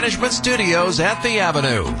Wealth Management Studios at the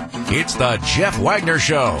Avenue, it's the Jeff Wagner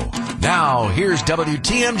Show. Now, here's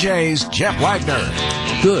WTMJ's Jeff Wagner.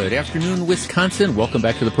 Good afternoon, Wisconsin. Welcome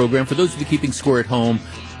back to the program. For those of you keeping score at home,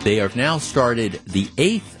 they have now started the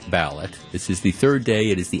 8th ballot. This is the third day.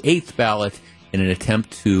 It is the 8th ballot in an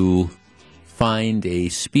attempt to find a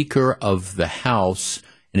Speaker of the House.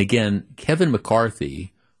 And again, Kevin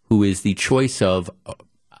McCarthy, who is the choice of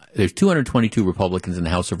there's 222 Republicans in the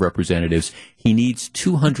House of Representatives. He needs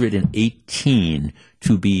 218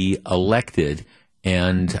 to be elected.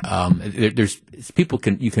 And there's people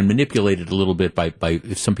you can manipulate it a little bit by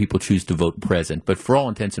if some people choose to vote present, but for all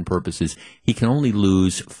intents and purposes, he can only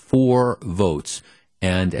lose 4 votes.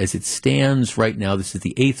 And as it stands right now, this is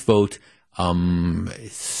the 8th vote,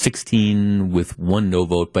 16 with 1 no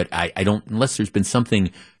vote. But I don't, unless there's been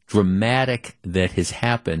something dramatic that has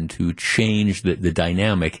happened to change the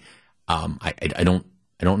dynamic, I don't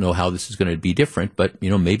know how this is going to be different. But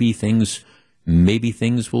maybe things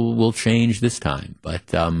will change this time,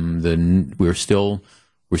 but we're still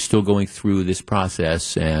going through this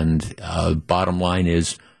process. And bottom line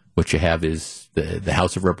is, what you have is the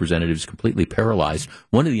House of Representatives completely paralyzed.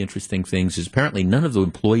 One of the interesting things is apparently none of the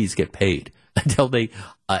employees get paid until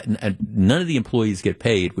none of the employees get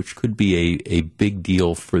paid, which could be a big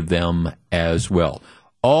deal for them as well.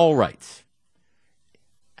 All right.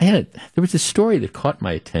 There was a story that caught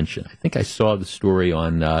my attention. I think I saw the story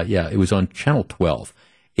on, it was on Channel 12.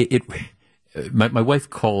 My wife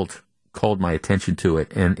called my attention to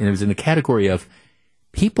it, and it was in the category of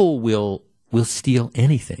people will steal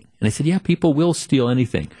anything. And I said, yeah, people will steal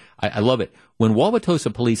anything. I love it. When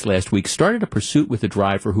Wauwatosa police last week started a pursuit with a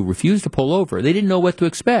driver who refused to pull over, they didn't know what to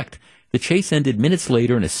expect. The chase ended minutes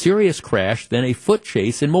later in a serious crash, then a foot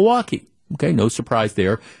chase in Milwaukee. Okay, no surprise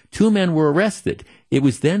there. 2 men were arrested. It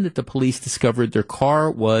was then that the police discovered their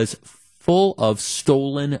car was full of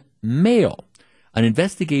stolen mail. An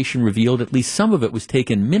investigation revealed at least some of it was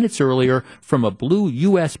taken minutes earlier from a blue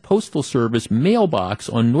U.S. Postal Service mailbox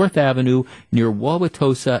on North Avenue near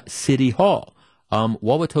Wauwatosa City Hall.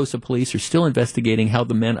 Wauwatosa police are still investigating how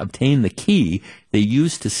the men obtained the key they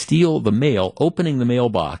used to steal the mail, opening the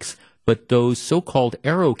mailbox. But those so-called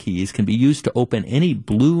arrow keys can be used to open any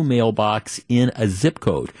blue mailbox in a zip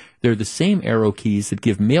code. They're the same arrow keys that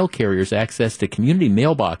give mail carriers access to community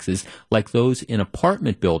mailboxes like those in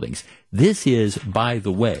apartment buildings. This is, by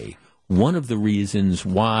the way, one of the reasons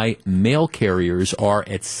why mail carriers are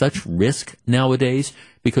at such risk nowadays,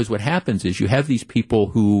 because what happens is you have these people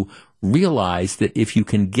who realize that if you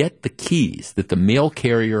can get the keys that the mail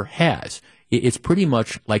carrier has, It's pretty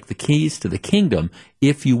much like the keys to the kingdom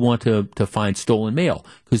if you want to find stolen mail,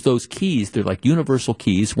 because those keys, they're like universal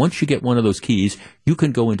keys. Once you get one of those keys, you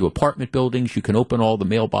can go into apartment buildings. You can open all the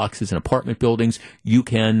mailboxes in apartment buildings. You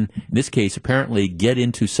can, in this case, apparently get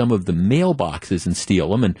into some of the mailboxes and steal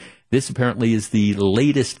them. And this apparently is the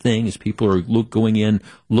latest thing, as people are going in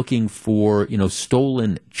looking for,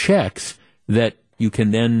 stolen checks that you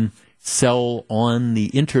can then sell on the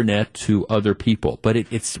internet to other people. But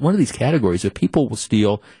it's one of these categories that people will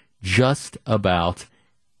steal just about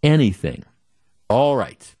anything. All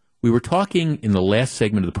right. We were talking in the last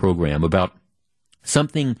segment of the program about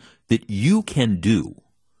something that you can do,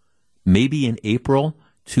 maybe in April,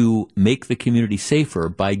 to make the community safer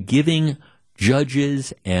by giving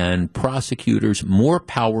judges and prosecutors more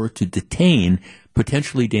power to detain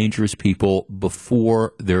potentially dangerous people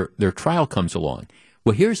before their trial comes along.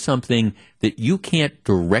 Well, here's something that you can't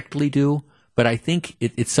directly do, but I think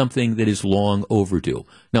it's something that is long overdue.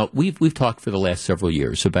 Now, we've talked for the last several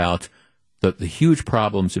years about the huge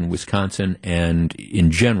problems in Wisconsin and in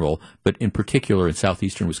general, but in particular in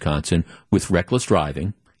southeastern Wisconsin, with reckless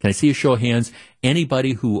driving. Can I see a show of hands?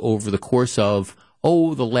 Anybody who over the course of,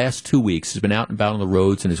 the last 2 weeks has been out and about on the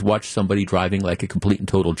roads and has watched somebody driving like a complete and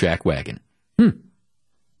total jackwagon?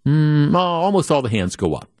 Almost all the hands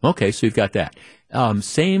go up. Okay, so you've got that.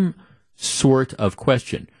 Same sort of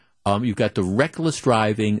question. You've got the reckless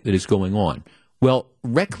driving that is going on. Well,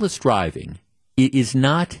 reckless driving is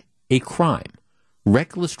not a crime.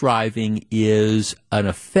 Reckless driving is an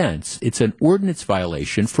offense. It's an ordinance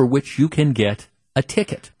violation for which you can get a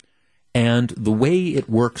ticket. And the way it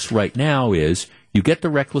works right now is you get the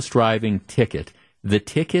reckless driving ticket. The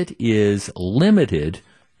ticket is limited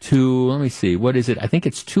to, let me see, what is it? I think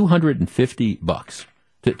it's $250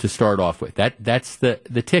 to start off with. That's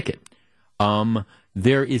the ticket.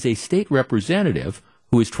 There is a state representative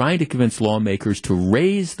who is trying to convince lawmakers to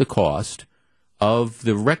raise the cost of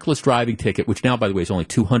the reckless driving ticket, which now, by the way, is only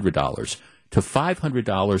 $200, to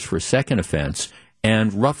 $500 for a second offense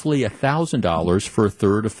and roughly $1,000 for a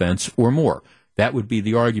third offense or more. That would be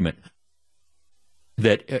the argument.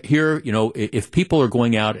 That here, if people are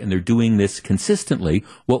going out and they're doing this consistently,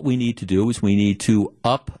 what we need to do is we need to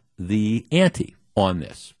up the ante on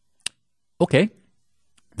this. Okay,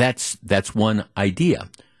 that's one idea.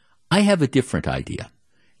 I have a different idea.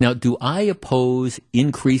 Now, do I oppose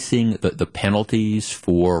increasing the penalties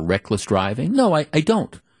for reckless driving? No, I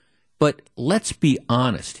don't. But let's be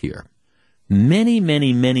honest here. Many,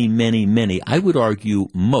 I would argue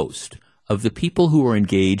most of the people who are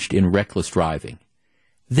engaged in reckless driving,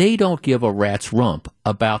 they don't give a rat's rump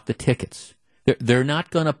about the tickets. They're not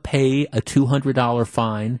going to pay a $200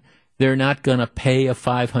 fine. They're not going to pay a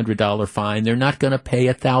 $500 fine. They're not going to pay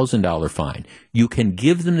a $1,000 fine. You can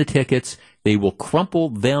give them the tickets. They will crumple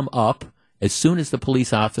them up as soon as the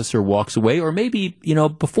police officer walks away, or maybe,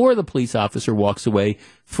 before the police officer walks away,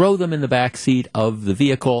 throw them in the back seat of the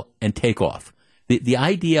vehicle and take off. The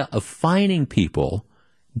idea of fining people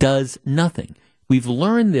does nothing. We've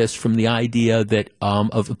learned this from the idea that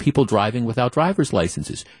of people driving without driver's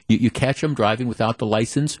licenses. You catch them driving without the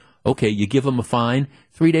license. Okay, you give them a fine.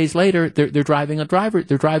 3 days later, they're driving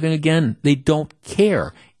They're driving again. They don't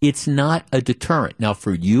care. It's not a deterrent. Now,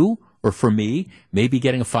 for you or for me, maybe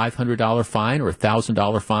getting a $500 fine or a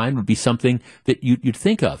 $1,000 fine would be something that you'd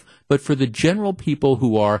think of. But for the general people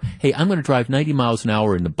who are, hey, I'm going to drive 90 miles an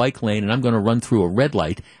hour in the bike lane and I'm going to run through a red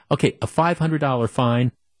light. Okay, a $500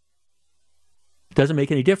 fine doesn't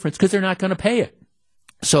make any difference because they're not going to pay it.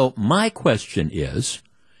 So my question is,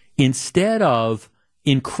 instead of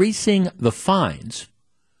increasing the fines,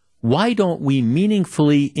 why don't we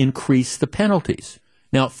meaningfully increase the penalties?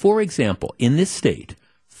 Now, for example, in this state,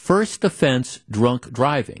 first offense drunk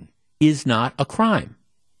driving is not a crime.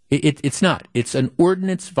 It's not. It's an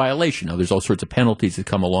ordinance violation. Now, there's all sorts of penalties that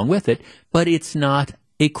come along with it, but it's not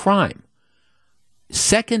a crime.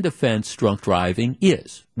 Second offense drunk driving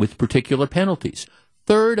is, with particular penalties.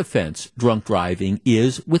 Third offense drunk driving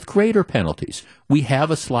is with greater penalties. We have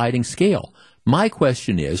a sliding scale. My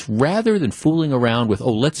question is, rather than fooling around with,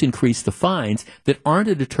 let's increase the fines that aren't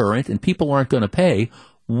a deterrent and people aren't going to pay,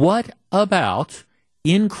 what about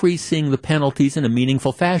increasing the penalties in a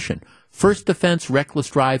meaningful fashion? First offense, reckless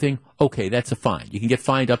driving, okay, that's a fine. You can get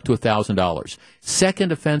fined up to $1,000.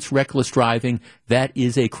 Second offense, reckless driving, that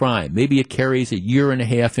is a crime. Maybe it carries 1.5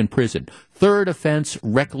 years in prison. Third offense,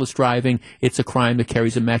 reckless driving, it's a crime that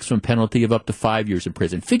carries a maximum penalty of up to 5 years in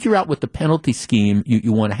prison. Figure out what the penalty scheme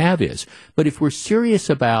you want to have is. But if we're serious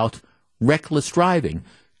about reckless driving,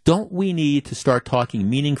 don't we need to start talking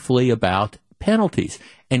meaningfully about penalties?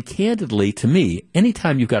 And candidly, to me,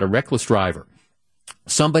 anytime you've got a reckless driver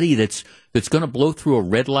somebody that's going to blow through a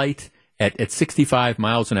red light at 65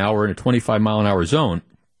 miles an hour in a 25 mile an hour zone,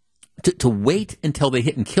 to wait until they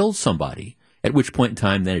hit and kill somebody, at which point in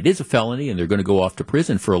time then it is a felony and they're going to go off to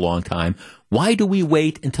prison for a long time. Why do we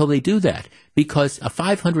wait until they do that? Because a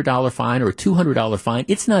 $500 fine or a $200 fine,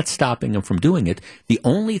 it's not stopping them from doing it. The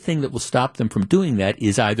only thing that will stop them from doing that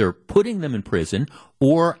is either putting them in prison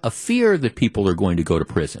or a fear that people are going to go to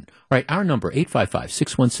prison. All right, our number,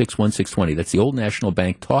 855-616-1620. That's the Old National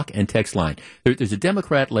Bank talk and text line. There's a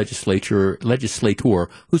Democrat legislator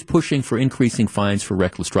who's pushing for increasing fines for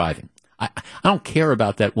reckless driving. I don't care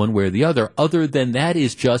about that one way or the other than that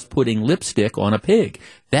is just putting lipstick on a pig.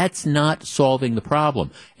 That's not solving the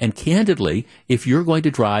problem. And candidly, if you're going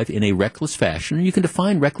to drive in a reckless fashion, and you can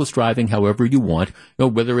define reckless driving however you want,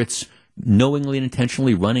 whether it's knowingly and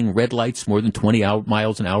intentionally running red lights more than 20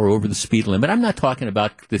 miles an hour over the speed limit. I'm not talking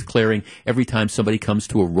about declaring every time somebody comes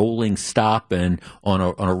to a rolling stop and on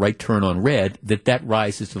a right turn on red that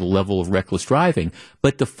rises to the level of reckless driving,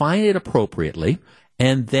 but define it appropriately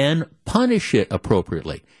and then punish it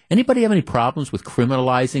appropriately. Anybody have any problems with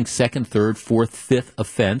criminalizing second, third, fourth, fifth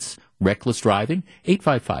offense, reckless driving?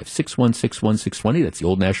 855-616-1620. That's the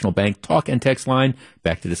Old National Bank talk and text line.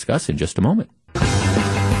 Back to discuss in just a moment.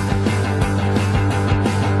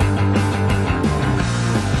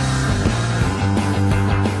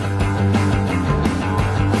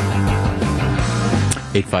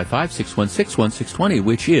 855-616-1620,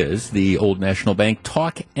 which is the Old National Bank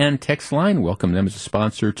talk and text line. Welcome them as a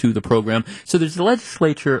sponsor to the program. So there's a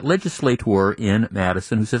legislator in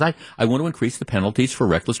Madison who says, I want to increase the penalties for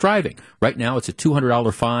reckless driving. Right now it's a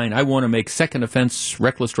 $200 fine. I want to make second offense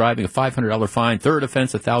reckless driving a $500 fine, third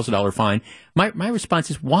offense a $1,000 fine. My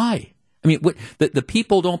response is, why? I mean, the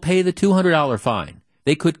people don't pay the $200 fine.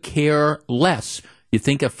 They could care less. You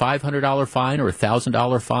think a $500 fine or a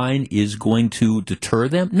 $1,000 fine is going to deter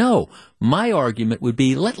them? No. My argument would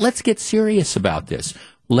be, let's get serious about this.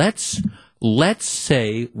 Let's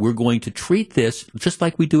say we're going to treat this just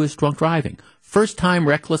like we do as drunk driving. First time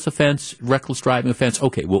reckless driving offense.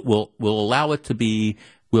 Okay, we'll allow it to be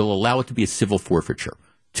a civil forfeiture.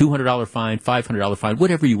 $200 fine, $500 fine,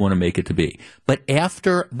 whatever you want to make it to be. But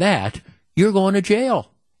after that, you're going to jail.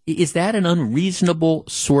 Is that an unreasonable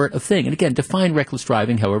sort of thing? And again, define reckless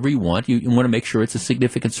driving however you want. You want to make sure it's a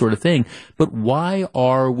significant sort of thing. But why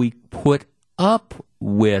are we put up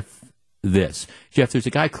with this? Jeff, there's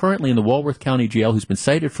a guy currently in the Walworth County Jail who's been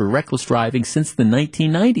cited for reckless driving since the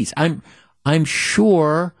 1990s. I'm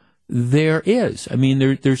sure there is. I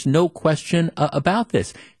mean, there's no question about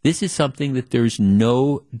this. This is something that there's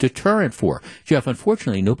no deterrent for. Jeff,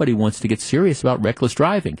 unfortunately, nobody wants to get serious about reckless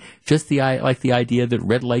driving. Just like the idea that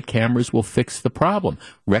red light cameras will fix the problem.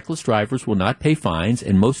 Reckless drivers will not pay fines,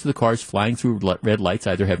 and most of the cars flying through red lights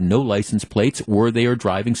either have no license plates or they are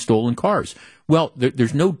driving stolen cars. Well,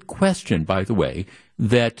 there's no question, by the way,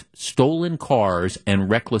 that stolen cars and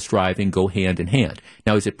reckless driving go hand in hand.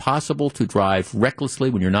 Now, is it possible to drive recklessly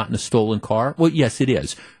when you're not in a stolen car? Well, yes, it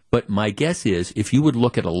is. But my guess is if you would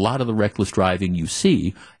look at a lot of the reckless driving you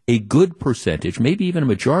see, a good percentage, maybe even a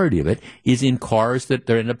majority of it, is in cars that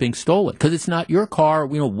end up being stolen. Because it's not your car.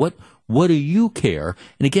 What do you care?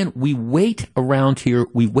 And again, we wait around here.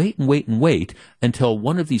 We wait and wait and wait until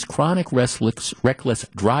one of these chronic reckless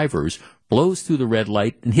drivers blows through the red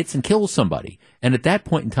light and hits and kills somebody. And at that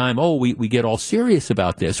point in time, we get all serious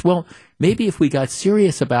about this. Well, maybe if we got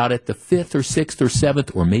serious about it the fifth or sixth or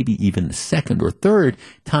seventh or maybe even the second or third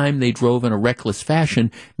time they drove in a reckless fashion,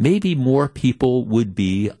 maybe more people would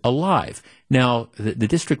be alive. Now, the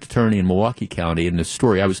district attorney in Milwaukee County, in the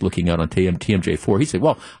story I was looking at on TMJ4, he said,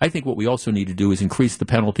 well, I think what we also need to do is increase the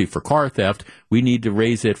penalty for car theft. We need to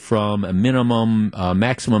raise it from a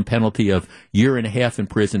maximum penalty of 1.5 years in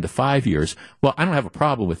prison to 5 years. Well, I don't have a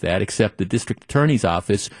problem with that, except the district attorney's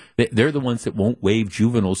office, they're the ones that won't waive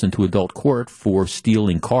juveniles into adult court for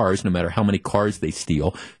stealing cars, no matter how many cars they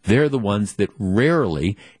steal. They're the ones that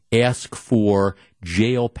rarely ask for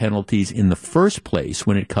jail penalties in the first place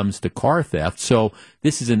when it comes to car theft. So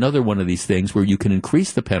this is another one of these things where you can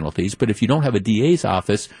increase the penalties, but if you don't have a DA's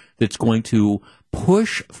office that's going to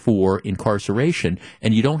push for incarceration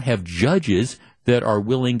and you don't have judges that are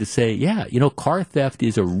willing to say, yeah, car theft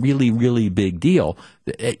is a really, really big deal,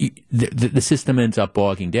 the system ends up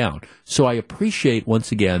bogging down. So I appreciate,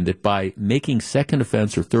 once again, that by making second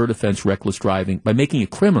offense or third offense reckless driving, by making it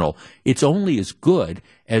criminal, it's only as good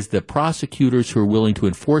as the prosecutors who are willing to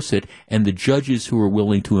enforce it and the judges who are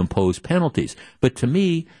willing to impose penalties. But to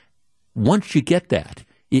me, once you get that,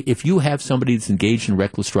 If you have somebody that's engaged in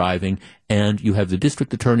reckless driving and you have the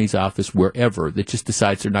district attorney's office wherever that just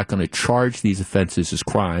decides they're not going to charge these offenses as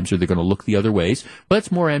crimes or they're going to look the other ways, well, that's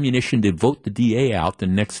more ammunition to vote the DA out the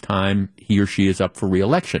next time he or she is up for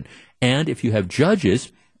re-election. And if you have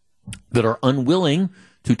judges that are unwilling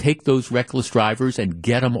to take those reckless drivers and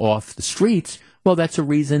get them off the streets, well, that's a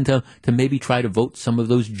reason to maybe try to vote some of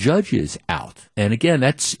those judges out. And again,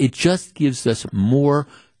 it just gives us more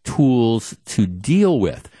tools to deal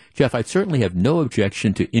with. Jeff, I certainly have no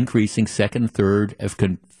objection to increasing second and third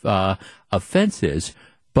offenses,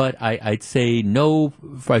 but I'd say no.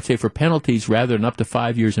 I'd say for penalties rather than up to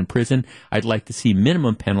 5 years in prison, I'd like to see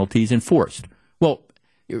minimum penalties enforced. Well,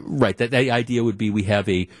 right. That the idea would be we have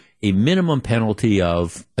a minimum penalty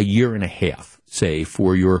of a year and a half, say,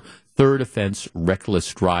 for your third offense,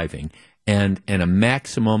 reckless driving. And a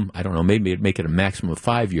maximum, I don't know, maybe make it a maximum of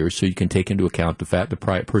 5 years so you can take into account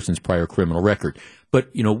the person's prior criminal record.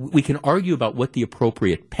 But, we can argue about what the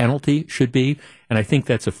appropriate penalty should be, and I think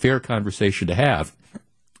that's a fair conversation to have.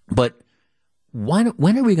 But when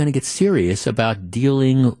are we going to get serious about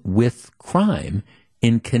dealing with crime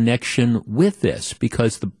in connection with this?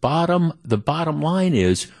 Because the bottom line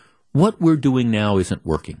is what we're doing now isn't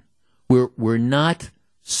working. We're not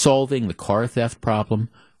solving the car theft problem.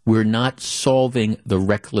 We're not solving the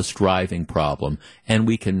reckless driving problem, and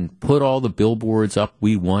we can put all the billboards up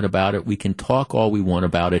we want about it. We can talk all we want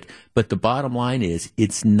about it, but the bottom line is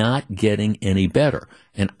it's not getting any better.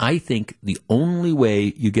 And I think the only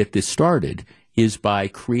way you get this started is by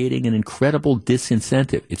creating an incredible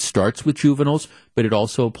disincentive. It starts with juveniles, but it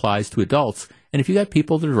also applies to adults. And if you got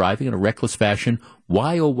people that are driving in a reckless fashion,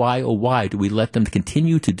 why, oh, why do we let them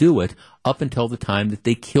continue to do it up until the time that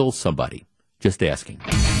they kill somebody? Just asking.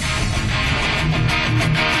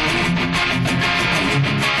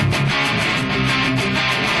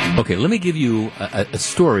 Okay, let me give you a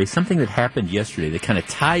story, something that happened yesterday that kind of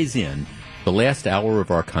ties in the last hour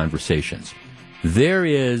of our conversations. There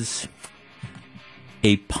is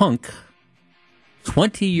a punk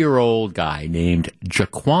 20-year-old guy named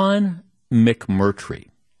Jaquan McMurtry.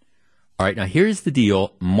 All right, now here's the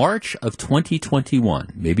deal. March of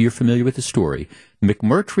 2021, maybe you're familiar with the story,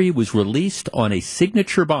 McMurtry was released on a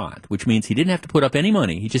signature bond, which means he didn't have to put up any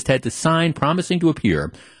money. He just had to sign promising to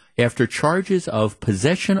appear after charges of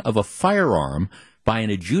possession of a firearm by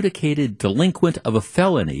an adjudicated delinquent of a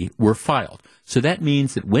felony were filed. So that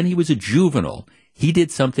means that when he was a juvenile, he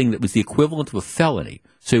did something that was the equivalent of a felony.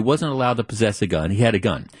 So he wasn't allowed to possess a gun. He had a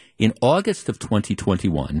gun. In August of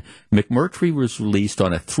 2021, McMurtry was released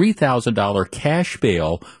on a $3,000 cash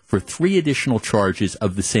bail for 3 additional charges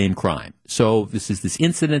of the same crime. So this is this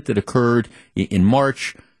incident that occurred in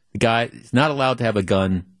March. The guy is not allowed to have a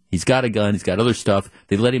gun. He's got a gun. He's got other stuff.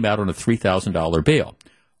 They let him out on a $3,000 bail.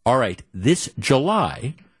 All right. This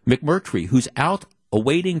July, McMurtry, who's out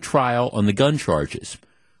awaiting trial on the gun charges,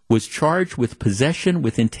 was charged with possession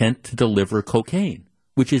with intent to deliver cocaine,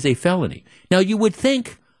 which is a felony. Now, you would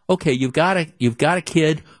think, okay, you've got a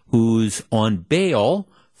kid who's on bail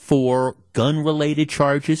for gun-related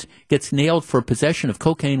charges, gets nailed for possession of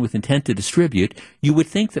cocaine with intent to distribute. You would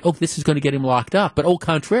think that, this is going to get him locked up. But au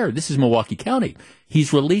contraire, this is Milwaukee County.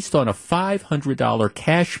 He's released on a $500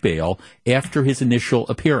 cash bail after his initial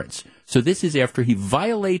appearance. So this is after he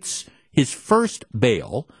violates his first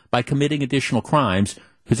bail by committing additional crimes,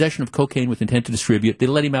 possession of cocaine with intent to distribute. They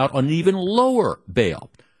let him out on an even lower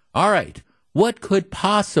bail. All right. What could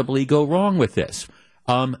possibly go wrong with this?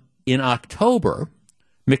 In October,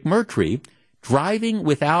 McMurtry, driving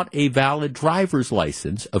without a valid driver's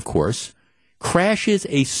license, of course, crashes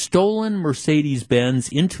a stolen Mercedes-Benz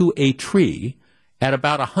into a tree at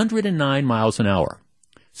about 109 miles an hour.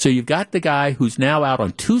 So you've got the guy who's now out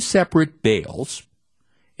on 2 separate bails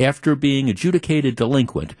after being adjudicated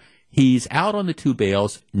delinquent. He's out on the 2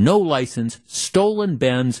 bails, no license, stolen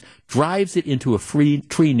Benz, drives it into a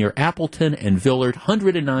tree near Appleton and Villard,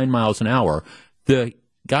 109 miles an hour. The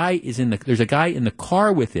guy there's a guy in the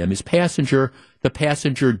car with him, his passenger, the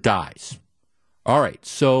passenger dies. All right,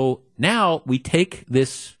 so now we take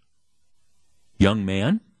this young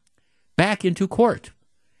man back into court,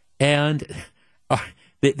 and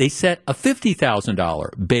they set a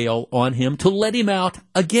 $50,000 bail on him to let him out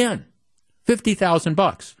again.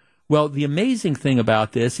 $50,000. Well, the amazing thing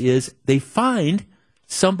about this is they find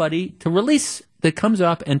somebody to release that comes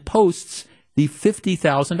up and posts the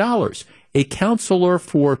 $50,000. A counselor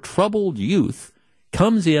for troubled youth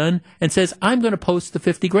comes in and says, I'm going to post the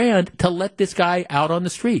 $50,000 to let this guy out on the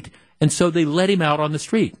street. And so they let him out on the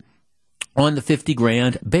street on the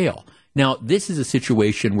 $50,000 bail. Now, this is a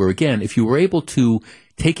situation where, again, if you were able to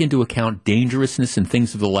take into account dangerousness and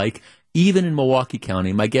things of the like, even in Milwaukee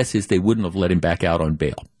County, my guess is they wouldn't have let him back out on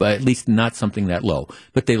bail, but at least not something that low.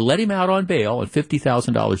 But they let him out on bail, on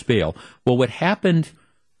 $50,000 bail. Well, what happened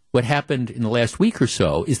in the last week or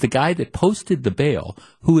so is the guy that posted the bail,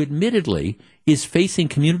 who admittedly is facing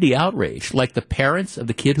community outrage, like the parents of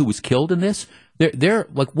the kid who was killed in this, they're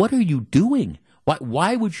like, what are you doing?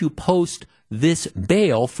 Why would you post this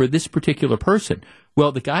bail for this particular person?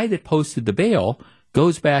 Well, the guy that posted the bail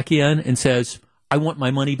goes back in and says, I want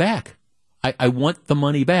my money back. I want the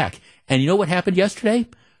money back. And you know what happened yesterday?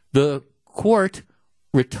 The court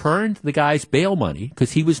returned the guy's bail money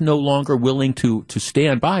because he was no longer willing to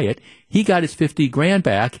stand by it. He got his $50,000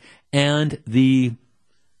 back, and the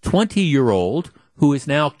 20-year-old who has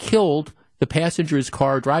now killed the passenger's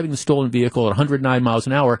car driving the stolen vehicle at 109 miles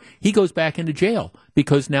an hour, he goes back into jail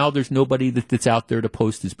because now there's nobody that's out there to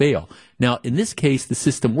post his bail. Now, in this case, the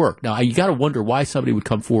system worked. Now, you got to wonder why somebody would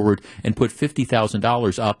come forward and put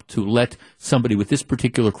 $50,000 up to let somebody with this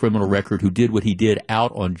particular criminal record who did what he did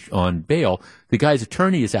out on bail. The guy's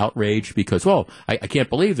attorney is outraged because, I can't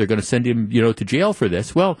believe they're going to send him, to jail for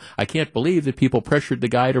this. Well, I can't believe that people pressured the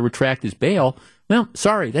guy to retract his bail. Well,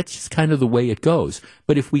 sorry, that's just kind of the way it goes.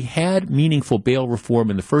 But if we had meaningful bail reform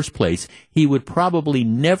in the first place, he would probably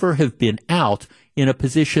never have been out in a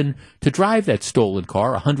position to drive that stolen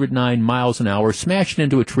car 109 miles an hour, smash it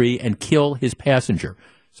into a tree, and kill his passenger.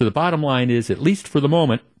 So the bottom line is, at least for the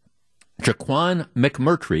moment, Jaquan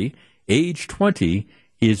McMurtry, age 20,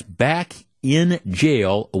 is back in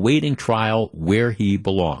jail awaiting trial where he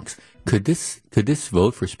belongs. Could this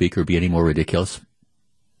vote for Speaker be any more ridiculous?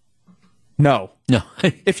 No.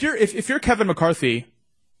 If you're Kevin McCarthy,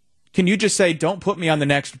 can you just say, don't put me on the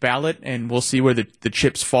next ballot and we'll see where the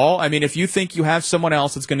chips fall? I mean, if you think you have someone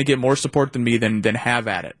else that's going to get more support than me, then have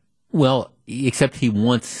at it. Well, except he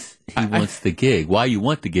wants the gig. Why you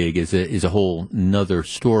want the gig is a whole nother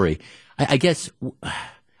story. I guess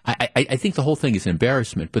I think the whole thing is an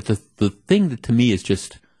embarrassment, but the thing that to me is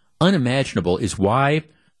just unimaginable is why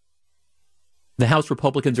the House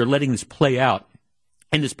Republicans are letting this play out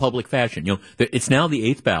in this public fashion. It's now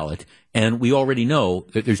the 8th ballot, and we already know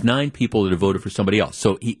that there's 9 people that have voted for somebody else.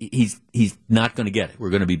 So he's not going to get it. We're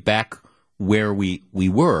going to be back where we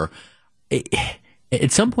were.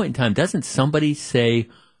 At some point in time, doesn't somebody say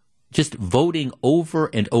just voting over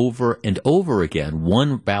and over and over again,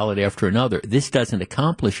 one ballot after another, this doesn't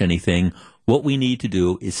accomplish anything? What we need to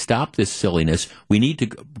do is stop this silliness. We need to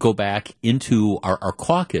go back into our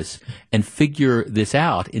caucus and figure this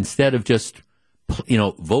out instead of just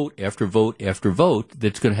vote after vote after vote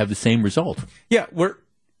that's going to have the same result. Yeah,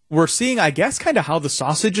 we're seeing, I guess, kind of how the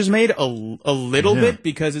sausage is made a little bit,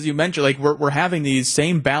 because as you mentioned, like we're having these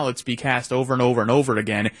same ballots be cast over and over and over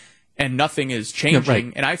again, and nothing is changing. Yeah,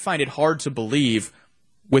 right. And I find it hard to believe,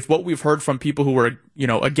 with what we've heard from people who were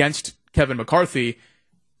against Kevin McCarthy,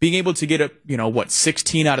 being able to get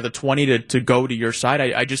 16 out of the 20 to go to your side.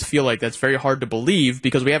 I just feel like that's very hard to believe,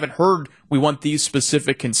 because we haven't heard we want these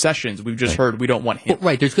specific concessions. We've just heard we don't want him. Well,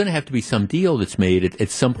 right. There's going to have to be some deal that's made at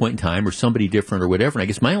some point in time, or somebody different or whatever. And I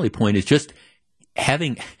guess my only point is just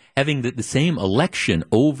having the same election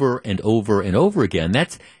over and over and over again.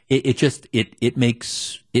 That's it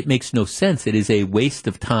makes no sense. It is a waste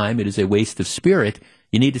of time. It is a waste of spirit.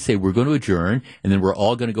 You need to say, we're going to adjourn, and then we're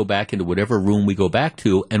all going to go back into whatever room we go back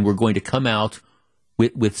to, and we're going to come out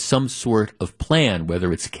with some sort of plan,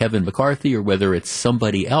 whether it's Kevin McCarthy or whether it's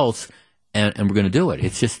somebody else, and we're going to do it.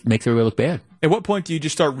 It just makes everybody look bad. At what point do you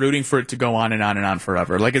just start rooting for it to go on and on and on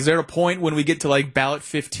forever? Like, is there a point when we get to, ballot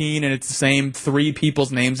 15 and it's the same 3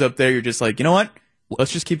 people's names up there, you're just like, you know what?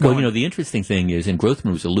 Let's just keep going. Well, the interesting thing is, and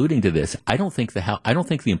Grothman was alluding to this, I don't think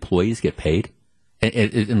the employees get paid.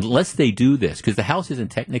 Unless they do this, because the House isn't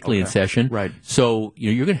technically in session. Right. So,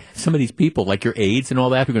 you're going to have some of these people, like your aides and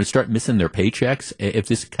all that, who are going to start missing their paychecks if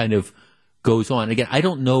this kind of goes on. Again, I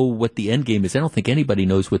don't know what the end game is. I don't think anybody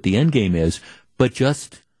knows what the end game is, but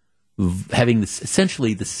just having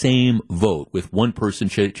essentially the same vote with one person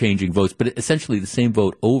changing votes, but essentially the same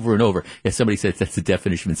vote over and over. As somebody says, that's the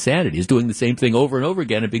definition of insanity, is doing the same thing over and over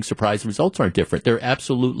again and being surprised the results aren't different. They're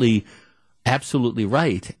absolutely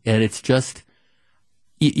right. And it's just...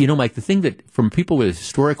 Mike, the thing that, from people with a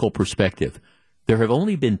historical perspective, there have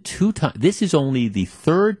only been 2 times. This is only the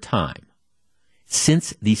 3rd time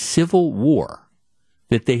since the Civil War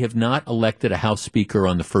that they have not elected a House Speaker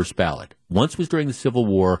on the first ballot. Once was during the Civil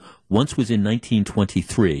War, once was in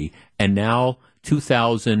 1923, and now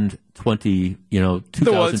 2020,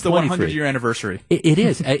 2023. Well, it's the 100-year anniversary. It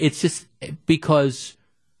is. It's just because,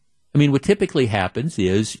 what typically happens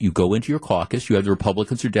is you go into your caucus, you have the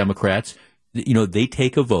Republicans or Democrats, they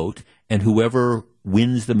take a vote, and whoever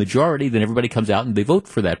wins the majority, then everybody comes out and they vote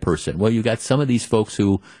for that person. Well, you got some of these folks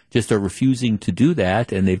who just are refusing to do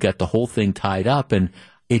that, and they've got the whole thing tied up, and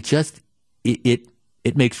it just it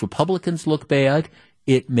makes Republicans look bad.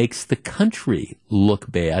 It makes the country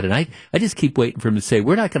look bad. And I just keep waiting for him to say,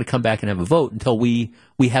 we're not going to come back and have a vote until we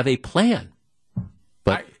have a plan.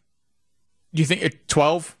 But do you think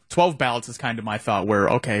 12 ballots is kind of my thought where,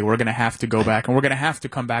 okay, we're going to have to go back and we're going to have to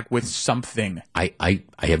come back with something? I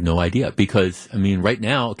have no idea because, I mean, right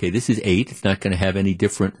now, okay, this is 8. It's not going to have any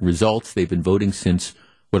different results. They've been voting since,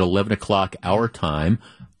 11 o'clock our time.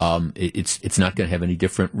 It's not going to have any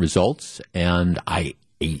different results. And I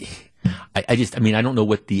don't know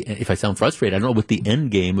what if I sound frustrated, I don't know what the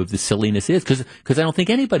end game of the silliness is because I don't think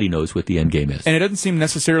anybody knows what the end game is. And it doesn't seem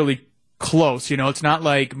necessarily close. It's not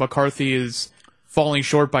like McCarthy is falling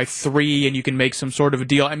short by 3 and you can make some sort of a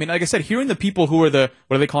deal. I mean, like I said, hearing the people who are what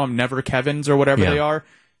do they call them, never Kevins or whatever they are,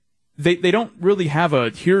 they don't really have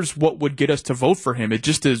here's what would get us to vote for him. It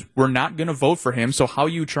just is, we're not going to vote for him. So how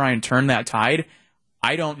you try and turn that tide,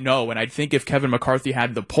 I don't know. And I think if Kevin McCarthy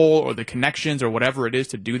had the pull or the connections or whatever it is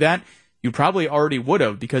to do that, you probably already would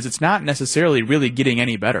have because it's not necessarily really getting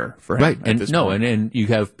any better for him. Right. And you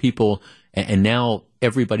have people, and now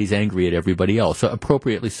everybody's angry at everybody else, so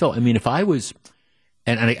appropriately so. I mean, if I was,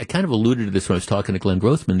 and I kind of alluded to this when I was talking to Glenn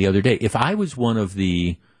Grothman the other day, if I was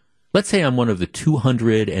let's say I'm one of the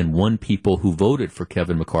 201 people who voted for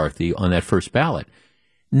Kevin McCarthy on that first ballot,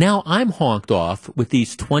 now I'm honked off with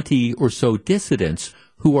these 20 or so dissidents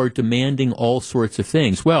who are demanding all sorts of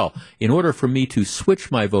things. Well, in order for me to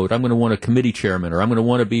switch my vote, I'm going to want a committee chairman, or I'm going to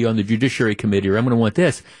want to be on the Judiciary Committee, or I'm going to want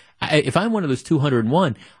this. If I'm one of those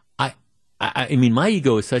 201, I mean, my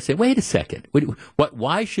ego is such that, wait a second,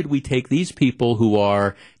 why should we take these people who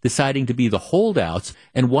are deciding to be the holdouts,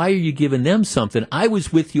 and why are you giving them something? I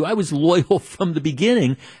was with you. I was loyal from the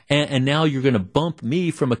beginning, and now you're going to bump me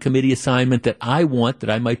from a committee assignment that I want, that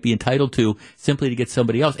I might be entitled to, simply to get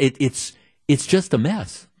somebody else. It's just a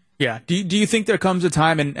mess. Yeah. Do you think there comes a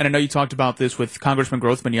time, and I know you talked about this with Congressman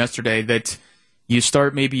Grothman yesterday, that you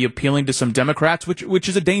start maybe appealing to some Democrats, which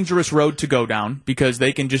is a dangerous road to go down because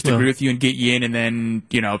they can just agree with you and get you in and then,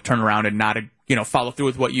 turn around and not, follow through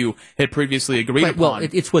with what you had previously agreed upon. Well,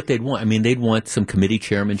 it's what they'd want. I mean, they'd want some committee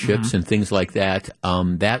chairmanships and things like that.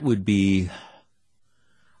 That would be,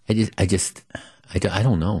 I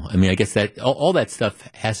don't know. I mean, I guess that all that stuff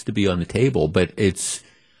has to be on the table, but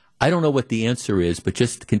I don't know what the answer is, but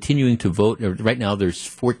just continuing to vote. Right now, there's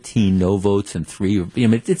 14 no votes and 3. I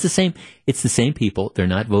mean, it's the same. It's the same people. They're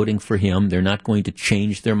not voting for him. They're not going to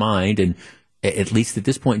change their mind. And at least at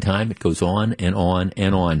this point in time, it goes on and on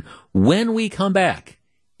and on. When we come back,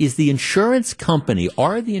 are the insurance companies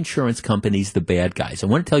the bad guys? I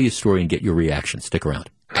want to tell you a story and get your reaction. Stick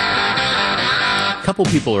around. A couple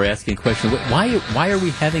people are asking a question. Why are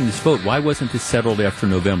we having this vote? Why wasn't this settled after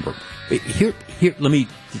November? Here, let me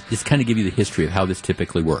just kind of give you the history of how this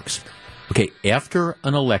typically works. Okay, after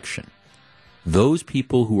an election, those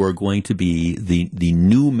people who are going to be the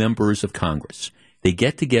new members of Congress, they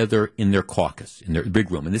get together in their caucus, in their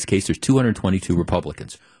big room. In this case, there's 222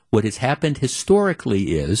 Republicans. What has happened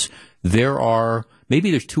historically is there's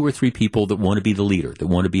 2 or 3 people that want to be the leader, that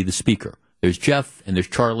want to be the speaker. There's Jeff, and there's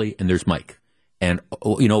Charlie, and there's Mike. And,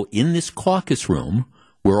 in this caucus room,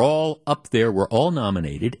 we're all up there, we're all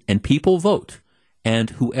nominated, and people vote.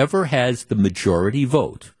 And whoever has the majority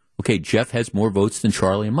vote, okay, Jeff has more votes than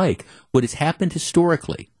Charlie and Mike. What has happened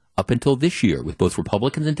historically, up until this year, with both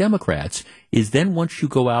Republicans and Democrats, is then once you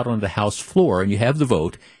go out on the House floor and you have the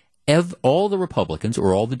vote, all the Republicans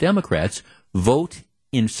or all the Democrats vote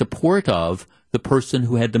in support of the person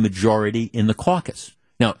who had the majority in the caucus.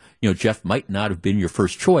 Now, Jeff might not have been your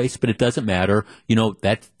first choice, but it doesn't matter.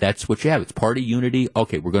 That's what you have. It's party unity.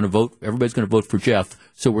 Okay, we're going to vote. Everybody's going to vote for Jeff,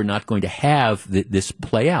 so we're not going to have this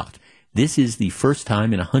play out. This is the first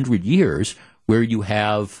time in 100 years where you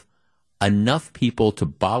have enough people to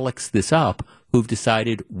bollocks this up who've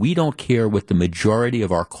decided we don't care what the majority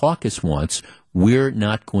of our caucus wants. We're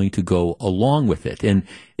not going to go along with it. And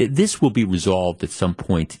this will be resolved at some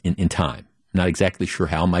point in time. Not exactly sure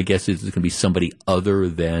how. My guess is it's going to be somebody other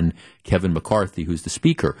than Kevin McCarthy, who's the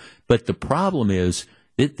speaker. But the problem is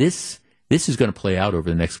that this is going to play out over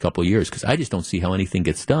the next couple of years because I just don't see how anything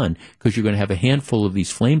gets done because you're going to have a handful of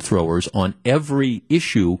these flamethrowers on every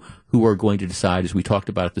issue who are going to decide, as we talked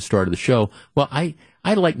about at the start of the show, well, I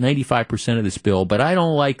like 95% of this bill, but I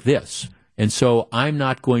don't like this. And so I'm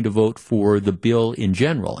not going to vote for the bill in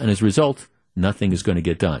general. And as a result, nothing is going to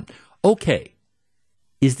get done. Okay.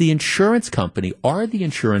 Are the insurance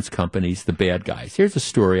companies the bad guys? Here's a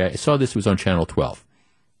story. I saw this was on Channel 12.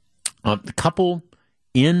 A couple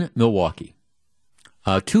in Milwaukee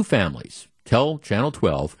Two families tell Channel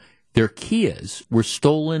 12 their Kias were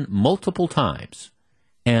stolen multiple times,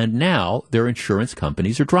 and now their insurance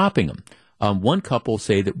companies are dropping them. One couple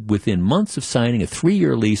say that within months of signing a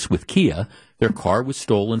 3-year lease with Kia, their car was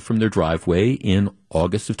stolen from their driveway in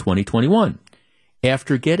August of 2021.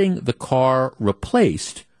 After getting the car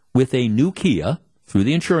replaced with a new Kia through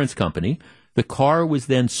the insurance company, the car was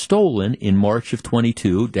then stolen in March of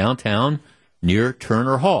 22 downtown near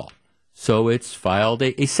Turner Hall. So it's filed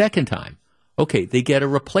a second time. Okay, they get a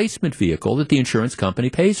replacement vehicle that the insurance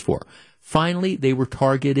company pays for. Finally, they were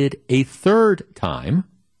targeted a third time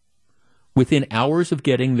within hours of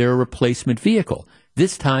getting their replacement vehicle.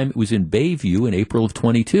 This time it was in Bayview in April of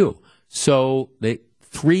 22. So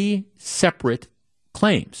 3 separate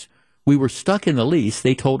claims. We were stuck in the lease.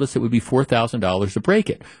 They told us it would be $4,000 to break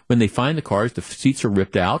it. When they find the cars, the seats are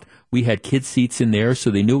ripped out. We had kids' seats in there, so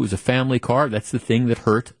they knew it was a family car. That's the thing that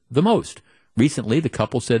hurt the most. Recently, the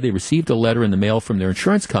couple said they received a letter in the mail from their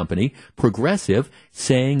insurance company, Progressive,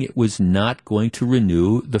 saying it was not going to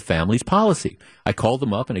renew the family's policy. I called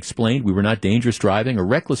them up and explained we were not dangerous driving or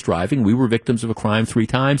reckless driving. We were victims of a crime 3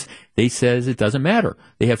 times. They says it doesn't matter.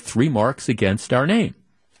 They have 3 marks against our name.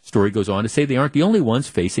 Story goes on to say they aren't the only ones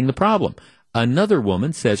facing the problem. Another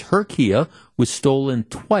woman says her Kia was stolen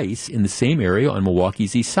twice in the same area on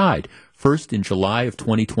Milwaukee's east side. First in July of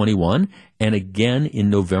 2021 and again in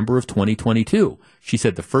November of 2022. She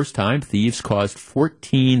said the first time thieves caused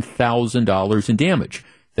 $14,000 in damage.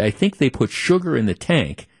 I think they put sugar in the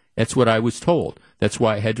tank. That's what I was told. That's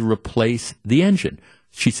why I had to replace the engine.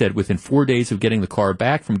 She said within 4 days of getting the car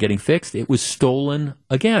back from getting fixed, it was stolen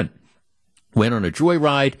again. Went on a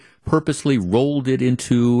joyride, purposely rolled it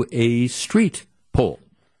into a street pole.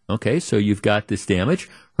 Okay, so you've got this damage.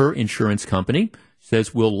 Her insurance company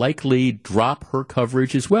says will likely drop her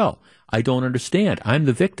coverage as well. I don't understand. I'm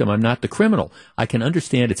the victim. I'm not the criminal. I can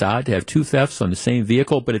understand it's odd to have 2 thefts on the same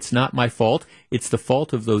vehicle, but it's not my fault. It's the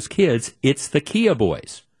fault of those kids. It's the Kia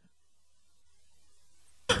boys.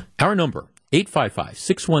 Our number,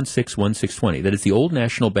 855-616-1620. That is the Old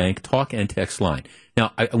National Bank talk and text line.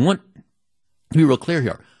 Now, I want to be real clear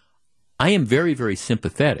here. I am very, very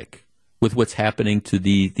sympathetic with what's happening to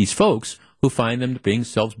these folks who find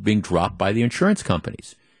themselves being dropped by the insurance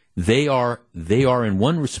companies. They are in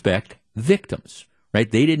one respect victims, right?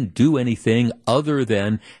 They didn't do anything other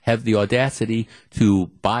than have the audacity to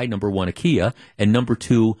buy, number one, a Kia, and number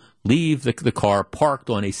two, leave the car parked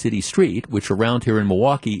on a city street, which around here in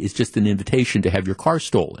Milwaukee is just an invitation to have your car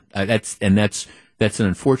stolen. That's an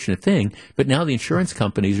unfortunate thing. But now the insurance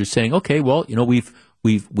companies are saying, okay, well,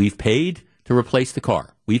 we've paid to replace the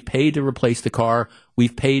car. We've paid to replace the car.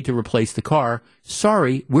 We've paid to replace the car.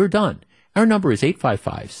 Sorry, we're done. Our number is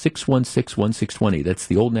 855-616-1620. That's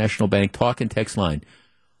the Old National Bank talk and text line.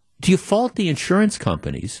 Do you fault the insurance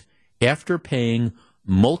companies after paying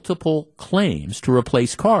multiple claims to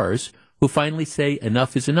replace cars who finally say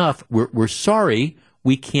enough is enough? We're sorry,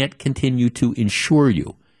 we can't continue to insure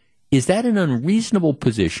you. Is that an unreasonable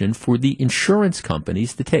position for the insurance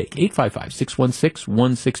companies to take?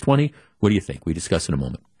 855-616-1620. What do you think? We discuss in a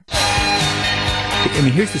moment. I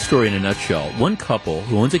mean, here's the story in a nutshell. One couple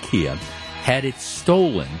who owns a Kia had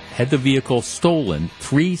the vehicle stolen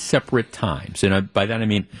 3 separate times. And by that I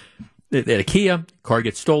mean, at a Kia, car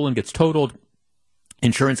gets stolen, gets totaled,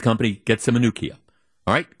 insurance company gets them a new Kia.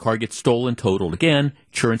 All right, car gets stolen, totaled again,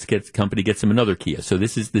 insurance company gets them another Kia. So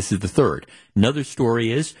this is the third. Another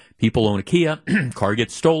story is people own a Kia, car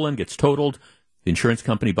gets stolen, gets totaled, the insurance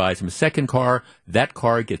company buys them a second car, that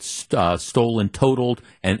car gets stolen, totaled,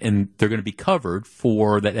 and they're going to be covered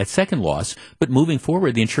for that second loss. But moving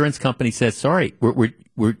forward, the insurance company says, sorry,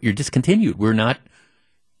 you're discontinued. We're not.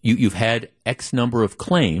 You've had X number of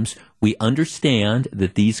claims. We understand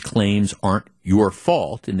that these claims aren't your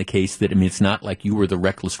fault in the case that, it's not like you were the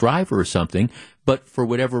reckless driver or something, but for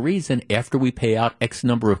whatever reason, after we pay out X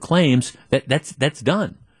number of claims, that's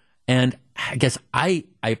done. And I guess I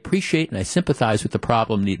appreciate and I sympathize with the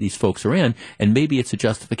problem these folks are in, and maybe it's a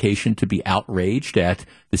justification to be outraged at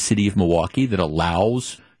the city of Milwaukee that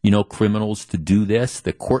allows criminals to do this,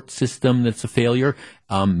 the court system that's a failure.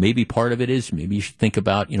 Maybe part of it is maybe you should think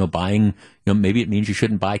about, buying, maybe it means you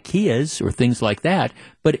shouldn't buy Kias or things like that.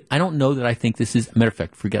 But I don't know that I think this is, matter of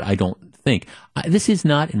fact, this is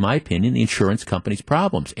not, in my opinion, the insurance company's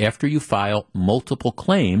problems. After you file multiple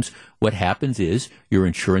claims, what happens is your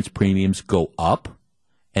insurance premiums go up,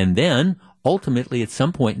 and then ultimately, at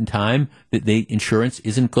some point in time, the insurance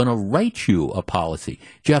isn't going to write you a policy.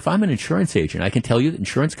 Jeff, I'm an insurance agent. I can tell you that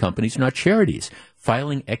insurance companies are not charities.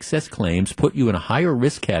 filing excess claims put you in a higher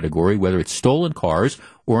risk category, whether it's stolen cars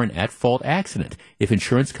or an at-fault accident. If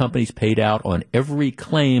insurance companies paid out on every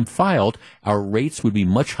claim filed, our rates would be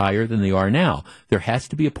much higher than they are now. There has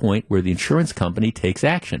to be a point where the insurance company takes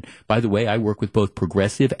action. By the way, I work with both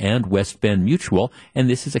Progressive and West Bend Mutual, and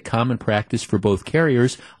this is a common practice for both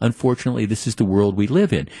carriers. Unfortunately, this is the world we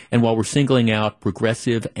live in. And while we're singling out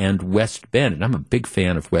Progressive and West Bend, and I'm a big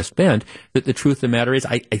fan of West Bend, that the truth of the matter is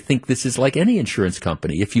I think this is like any insurance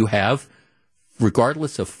company. If you have,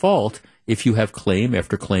 regardless of fault, if you have claim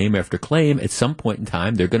after claim after claim, at some point in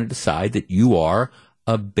time, they're going to decide that you are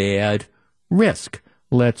a bad risk.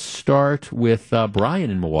 Let's start with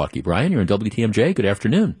Brian in Milwaukee. Brian, you're in WTMJ. Good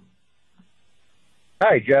afternoon.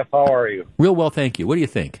 Hi, Jeff. How are you? Real well, thank you. What do you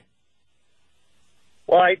think?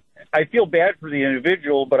 Well, I feel bad for the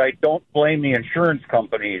individual, but I don't blame the insurance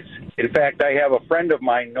companies. In fact, I have a friend of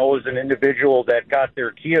mine knows an individual that got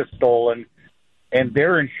their Kia stolen, and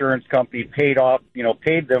their insurance company paid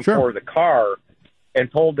them Sure. for the car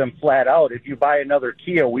and told them flat out, if you buy another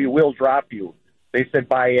Kia, we will drop you. They said,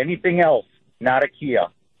 buy anything else, not a Kia.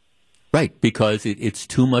 Right, because it's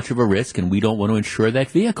too much of a risk, and we don't want to insure that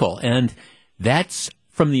vehicle. And that's,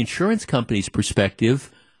 from the insurance company's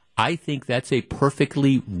perspective, I think that's a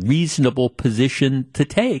perfectly reasonable position to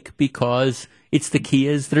take, because it's the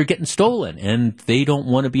Kias that are getting stolen, and they don't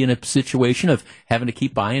want to be in a situation of having to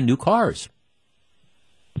keep buying new cars.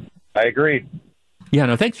 I agree. Yeah,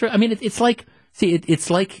 no, thanks for. I mean, it's like it's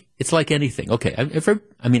like anything. Okay,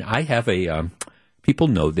 I have a. People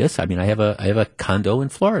know this. I mean, I have a condo in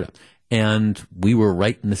Florida, and we were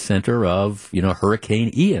right in the center of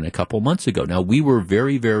Hurricane Ian a couple months ago. Now, we were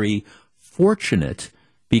very, very fortunate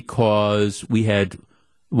because we had.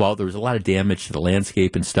 While there was a lot of damage to the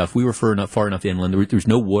landscape and stuff, we were far enough inland. There was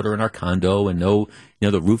no water in our condo, and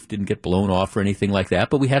the roof didn't get blown off or anything like that.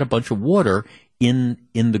 But we had a bunch of water in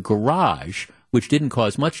the garage, which didn't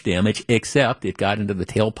cause much damage, except it got into the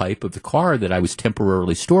tailpipe of the car that I was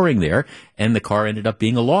temporarily storing there, and the car ended up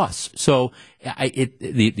being a loss. So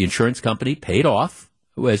the insurance company paid off,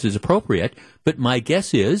 as is appropriate. But my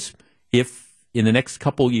guess is, if in the next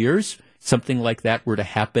couple years something like that were to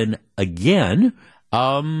happen again,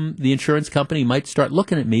 the insurance company might start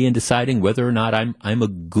looking at me and deciding whether or not I'm a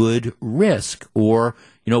good risk, or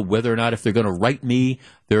whether or not, if they're going to write me,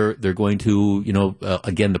 they're going to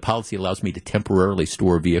again, the policy allows me to temporarily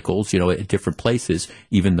store vehicles at different places,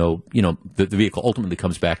 even though the vehicle ultimately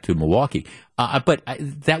comes back to Milwaukee. But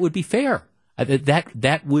that would be fair.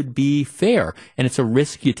 That would be fair, and it's a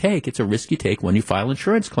risk you take. It's a risk you take when you file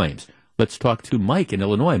insurance claims. Let's talk to Mike in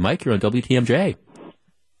Illinois. Mike, you're on WTMJ.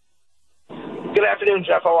 Good afternoon,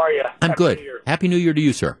 Jeff. How are you? I'm good. Happy New Year to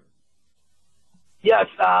you, sir. Yes,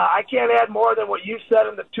 I can't add more than what you said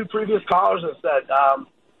and the two previous callers have said.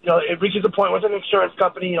 It reaches a point with an insurance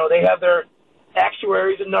company, they have their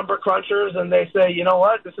actuaries and number crunchers, and they say, you know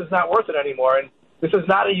what, this is not worth it anymore. And this is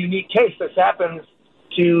not a unique case. This happens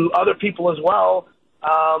to other people as well.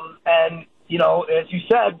 And as you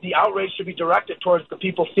said, the outrage should be directed towards the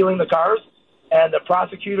people stealing the cars and the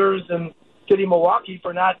prosecutors and City of Milwaukee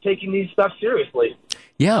for not taking these stuff seriously.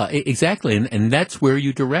 Yeah, exactly, and that's where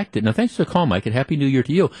you direct it. Now, thanks for the call, Mike, and Happy New Year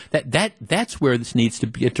to you. That's where this needs to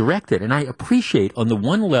be directed, and I appreciate, on the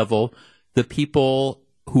one level, the people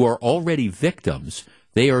who are already victims.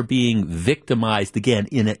 They are being victimized again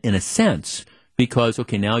in a sense, because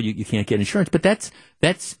now you can't get insurance. But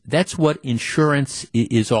that's what insurance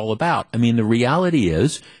is all about. I mean, the reality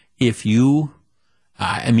is, if you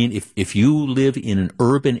live in an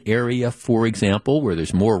urban area, for example, where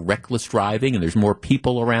there's more reckless driving and there's more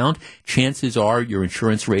people around, chances are your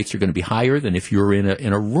insurance rates are going to be higher than if you're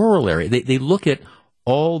in a rural area. They look at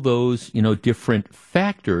all those different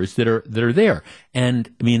factors that are there, and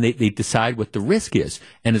they decide what the risk is.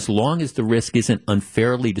 And as long as the risk isn't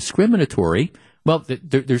unfairly discriminatory, well,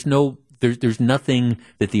 there's nothing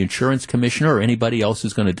that the insurance commissioner or anybody else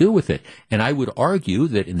is going to do with it. And I would argue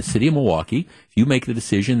that in the city of Milwaukee, if you make the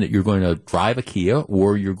decision that you're going to drive a Kia,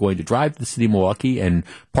 or you're going to drive to the city of Milwaukee and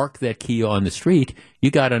park that Kia on the street, you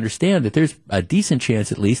got to understand that there's a decent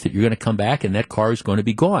chance, at least, that you're going to come back and that car is going to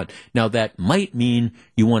be gone. Now, that might mean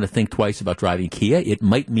you want to think twice about driving Kia. It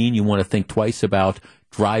might mean you want to think twice about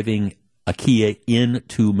driving a Kia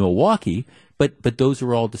into Milwaukee, but those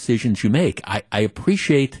are all decisions you make. I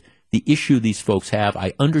appreciate the issue these folks have.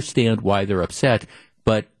 I understand why they're upset,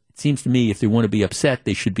 but it seems to me if they want to be upset,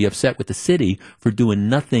 they should be upset with the city for doing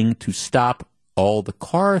nothing to stop all the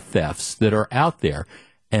car thefts that are out there.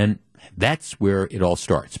 And that's where it all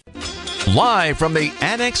starts. Live from the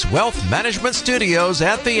Annex Wealth Management Studios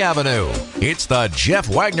at the Avenue, it's the Jeff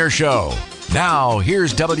Wagner Show. Now,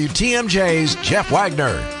 here's WTMJ's Jeff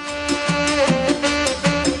Wagner.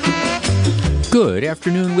 Good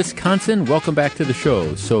afternoon, Wisconsin. Welcome back to the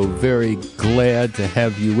show. So very glad to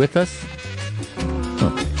have you with us.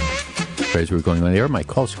 As we were going on there, my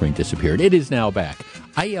call screen disappeared. It is now back.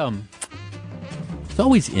 It's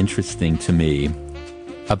always interesting to me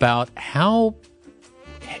about how,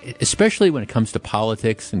 especially when it comes to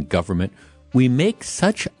politics and government, we make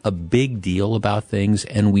such a big deal about things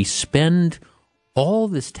and we spend all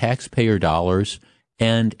this taxpayer dollars,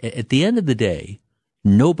 and at the end of the day,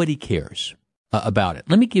 nobody cares about it.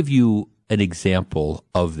 Let me give you an example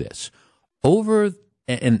of this.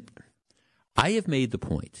 And I have made the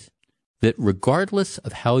point that regardless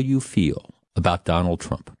of how you feel about Donald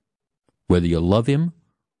Trump, whether you love him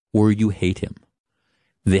or you hate him,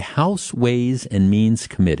 the House Ways and Means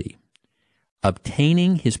Committee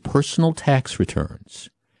obtaining his personal tax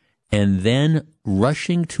returns and then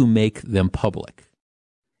rushing to make them public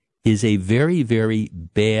is a very, very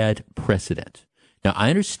bad precedent. Now,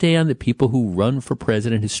 I understand that people who run for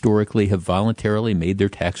president historically have voluntarily made their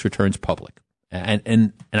tax returns public,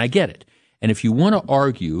 and I get it. And if you want to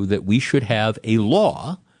argue that we should have a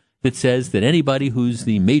law that says that anybody who's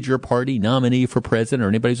the major party nominee for president or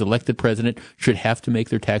anybody who's elected president should have to make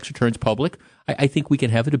their tax returns public, I think we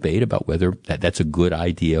can have a debate about whether that's a good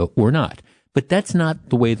idea or not. But that's not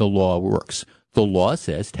the way the law works. The law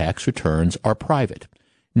says tax returns are private.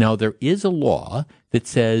 Now, there is a law that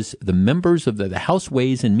says the members of the House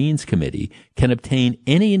Ways and Means Committee can obtain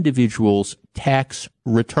any individual's tax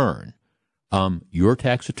return. Your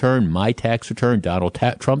tax return, my tax return, Donald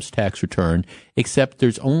Trump's tax return, except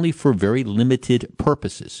there's only for very limited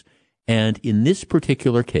purposes. And in this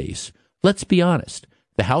particular case, let's be honest,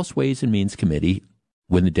 the House Ways and Means Committee,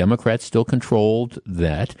 when the Democrats still controlled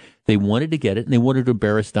that, they wanted to get it and they wanted to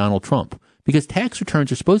embarrass Donald Trump. Because tax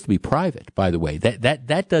returns are supposed to be private, by the way.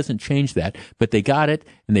 That doesn't change that. But they got it,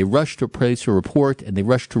 and they rushed to place a report, and they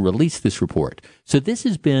rushed to release this report. So this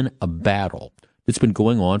has been a battle that's been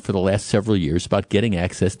going on for the last several years about getting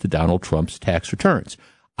access to Donald Trump's tax returns.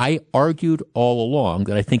 I argued all along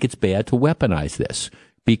that I think it's bad to weaponize this,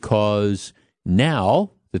 because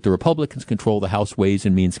now that the Republicans control the House Ways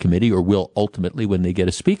and Means Committee, or will ultimately when they get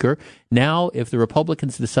a speaker, now if the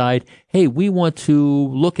Republicans decide, hey, we want to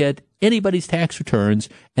look at anybody's tax returns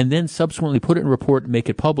and then subsequently put it in a report and make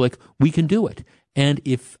it public, we can do it. And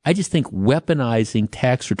I just think weaponizing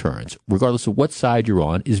tax returns, regardless of what side you're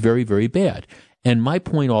on, is very, very bad. And my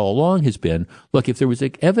point all along has been, look, if there was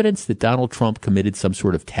evidence that Donald Trump committed some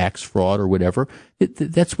sort of tax fraud or whatever,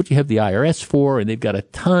 that's what you have the IRS for, and they've got a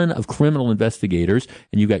ton of criminal investigators,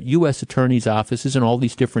 and you've got U.S. attorneys' offices and all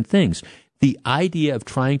these different things. The idea of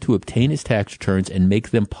trying to obtain his tax returns and make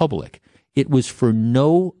them public, it was for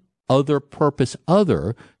no other purpose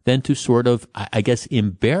other than to sort of, I guess,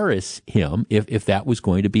 embarrass him if that was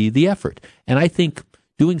going to be the effort. And I think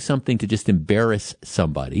doing something to just embarrass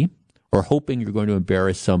somebody, or hoping you're going to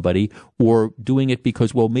embarrass somebody, or doing it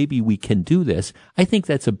because, well, maybe we can do this, I think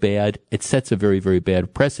it sets a very, very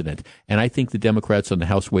bad precedent. And I think the Democrats on the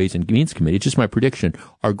House Ways and Means Committee, just my prediction,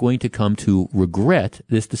 are going to come to regret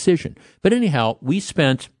this decision. But anyhow,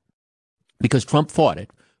 because Trump fought it,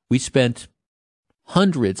 we spent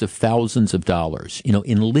hundreds of thousands of dollars, in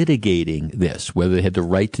litigating this, whether they had the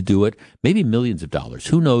right to do it, maybe millions of dollars.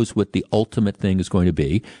 Who knows what the ultimate thing is going to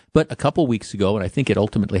be? But a couple weeks ago, and I think it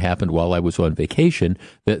ultimately happened while I was on vacation,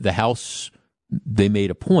 the House, they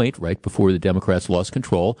made a point right before the Democrats lost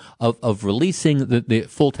control of releasing the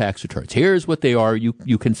full tax returns. Here's what they are.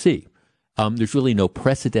 You can see. There's really no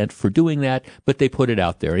precedent for doing that, but they put it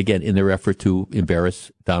out there, again, in their effort to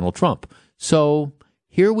embarrass Donald Trump. So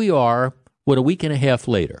here we are. What, a week and a half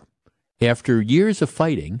later, after years of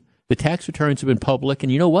fighting, the tax returns have been public,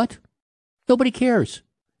 and you know what? Nobody cares.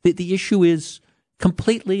 The issue is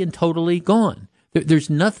completely and totally gone. There's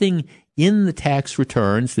nothing in the tax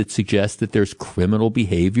returns that suggests that there's criminal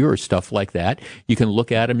behavior or stuff like that. You can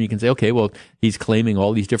look at him, you can say, okay, well, he's claiming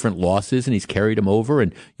all these different losses and he's carried them over,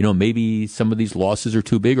 and, maybe some of these losses are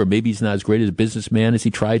too big, or maybe he's not as great as a businessman as he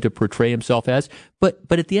tried to portray himself as. But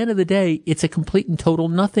at the end of the day, it's a complete and total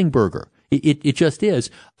nothing burger. It just is,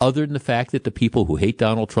 other than the fact that the people who hate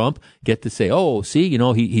Donald Trump get to say, oh, see,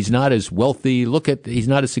 he's not as wealthy. He's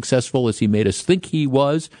not as successful as he made us think he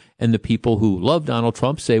was. And the people who love Donald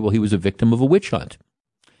Trump say, well, he was a victim of a witch hunt.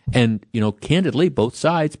 And, candidly, both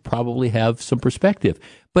sides probably have some perspective.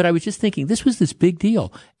 But I was just thinking, this was this big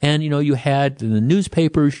deal. And, you had in the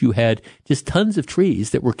newspapers, you had just tons of trees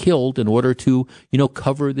that were killed in order to,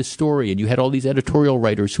 cover this story. And you had all these editorial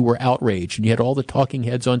writers who were outraged. And you had all the talking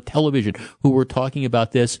heads on television who were talking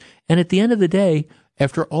about this. And at the end of the day,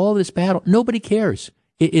 after all this battle, nobody cares.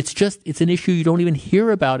 It's an issue you don't even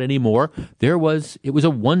hear about anymore. It was a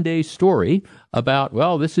one-day story about,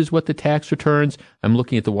 well, this is what the tax returns. I'm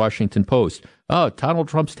looking at the Washington Post. Oh, Donald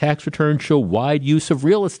Trump's tax returns show wide use of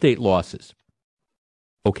real estate losses.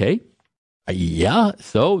 Okay. Yeah.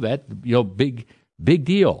 So that, big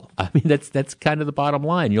deal. I mean, that's kind of the bottom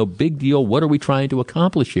line. Big deal. What are we trying to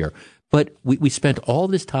accomplish here? But we spent all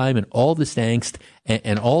this time and all this angst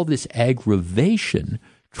and all this aggravation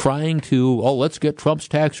trying to, let's get Trump's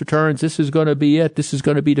tax returns. This is going to be it. This is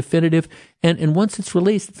going to be definitive. And once it's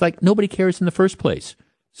released, it's like nobody cares in the first place.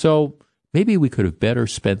 So maybe we could have better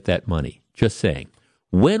spent that money. Just saying.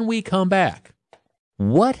 When we come back,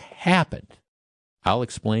 what happened? I'll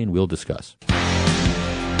explain. We'll discuss.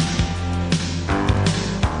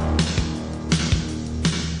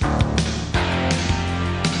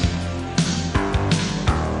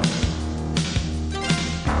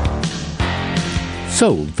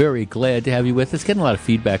 So very glad to have you with us. Getting a lot of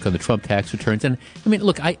feedback on the Trump tax returns. And I mean,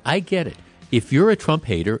 look, I get it. If you're a Trump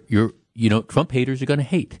hater, Trump haters are going to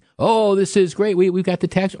hate. Oh, this is great. We've got the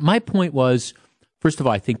tax. My point was, first of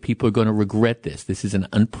all, I think people are going to regret this. This is an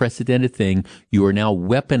unprecedented thing. You are now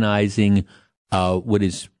weaponizing what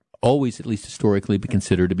is always, at least historically, be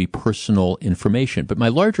considered to be personal information. But my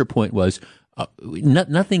larger point was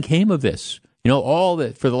nothing came of this. All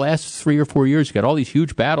that for the last 3 or 4 years, you got all these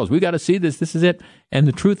huge battles. We got to see this. This is it. And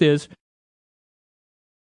the truth is,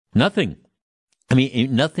 nothing. I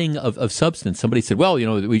mean, nothing of substance. Somebody said, well,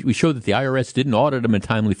 we showed that the IRS didn't audit them in a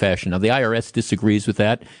timely fashion. Now, the IRS disagrees with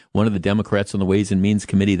that. One of the Democrats on the Ways and Means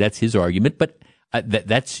Committee, that's his argument. But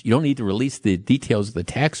that's you don't need to release the details of the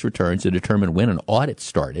tax returns to determine when an audit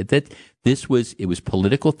started. It was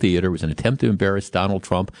political theater. It was an attempt to embarrass Donald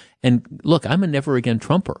Trump. And look, I'm a never again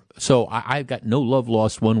Trumper, so I've got no love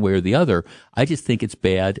lost one way or the other. I just think it's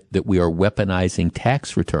bad that we are weaponizing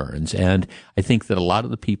tax returns, and I think that a lot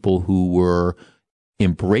of the people who were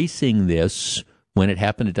embracing this when it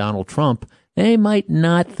happened to Donald Trump, they might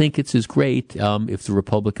not think it's as great if the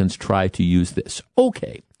Republicans try to use this.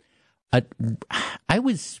 Okay. I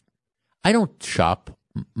don't shop.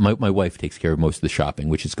 My wife takes care of most of the shopping,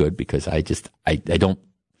 which is good because I'm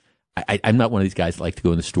not one of these guys that like to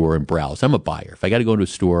go in the store and browse. I'm a buyer. If I got to go into a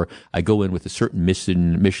store, I go in with a certain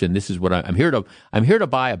mission. This is what I'm here to. I'm here to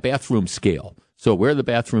buy a bathroom scale. So where are the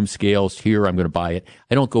bathroom scales? Here, I'm going to buy it.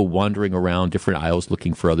 I don't go wandering around different aisles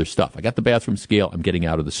looking for other stuff. I got the bathroom scale. I'm getting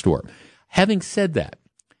out of the store. Having said that,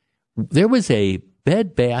 there was a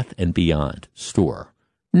Bed Bath & Beyond store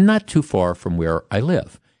not too far from where I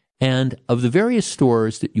live. And of the various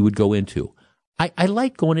stores that you would go into, I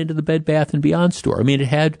like going into the Bed Bath & Beyond store. I mean,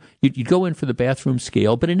 you'd go in for the bathroom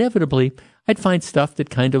scale, but inevitably I'd find stuff that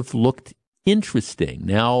kind of looked interesting.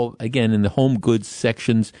 Now, again, in the home goods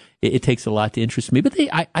sections, it takes a lot to interest me, but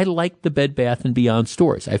I liked the Bed Bath & Beyond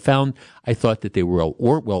stores. I thought that they were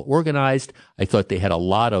well organized. I thought they had a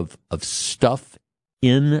lot of stuff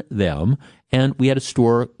in them. And we had a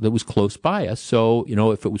store that was close by us. So,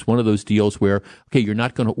 if it was one of those deals where, okay, you're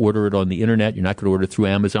not going to order it on the internet, you're not going to order it through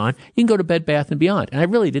Amazon, you can go to Bed Bath & Beyond. And I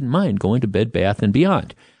really didn't mind going to Bed Bath &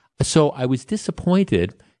 Beyond. So I was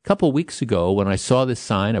disappointed a couple of weeks ago when I saw this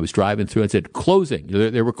sign. I was driving through and it said closing.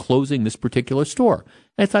 They were closing this particular store.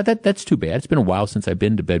 And I thought that's too bad. It's been a while since I've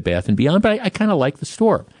been to Bed Bath & Beyond, but I kind of like the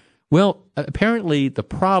store. Well, apparently the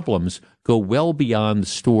problems go well beyond the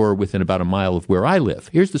store within about a mile of where I live.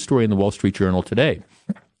 Here's the story in the Wall Street Journal today.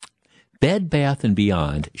 Bed Bath &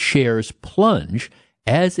 Beyond shares plunge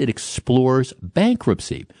as it explores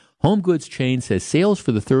bankruptcy. Home goods chain says sales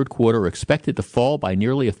for the third quarter are expected to fall by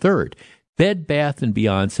nearly a third. Bed Bath &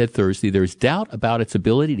 Beyond said Thursday there's doubt about its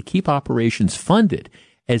ability to keep operations funded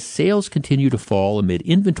as sales continue to fall amid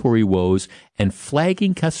inventory woes and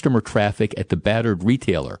flagging customer traffic at the battered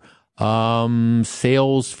retailer.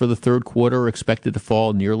 Sales for the third quarter are expected to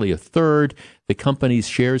fall nearly a third. The company's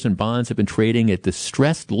shares and bonds have been trading at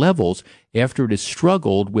distressed levels after it has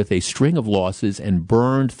struggled with a string of losses and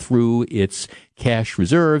burned through its cash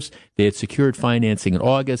reserves. They had secured financing in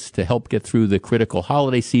August to help get through the critical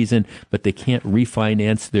holiday season, but they can't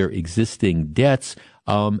refinance their existing debts.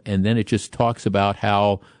 And then it just talks about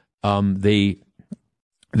how they've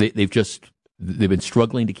been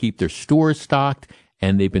struggling to keep their stores stocked.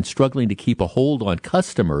 And they've been struggling to keep a hold on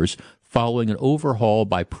customers following an overhaul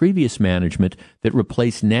by previous management that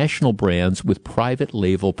replaced national brands with private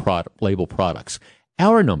label products.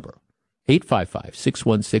 Our number,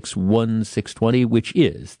 855-616-1620, which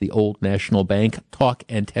is the Old National Bank talk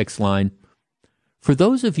and text line. For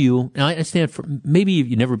those of you, and I understand, maybe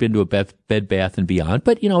you've never been to a Bed Bath & Beyond,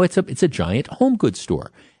 but, it's a giant home goods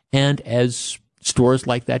store. And as stores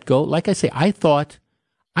like that go, like I say, I thought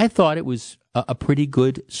I thought it was a pretty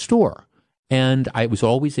good store. And I was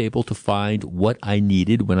always able to find what I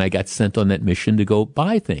needed when I got sent on that mission to go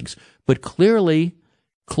buy things. But clearly,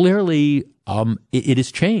 it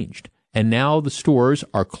has changed. And now the stores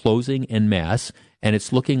are closing en masse, and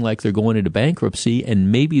it's looking like they're going into bankruptcy,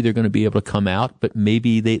 and maybe they're going to be able to come out, but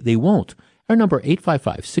maybe they won't. Our number,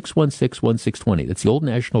 855-616-1620. That's the Old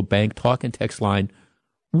National Bank talk and text line.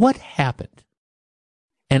 What happened?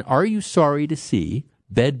 And are you sorry to see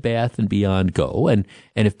Bed Bath & Beyond go? And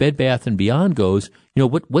if Bed Bath & Beyond goes,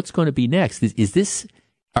 what's going to be next? Is this,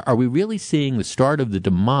 are we really seeing the start of the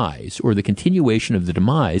demise or the continuation of the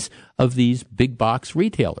demise of these big box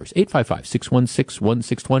retailers?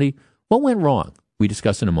 855-616-1620. What went wrong? We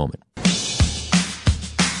discuss in a moment.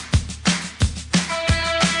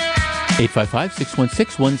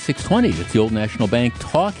 855-616-1620. That's the Old National Bank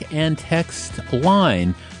talk and text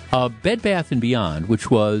line. Bed Bath & Beyond,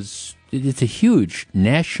 which was, it's a huge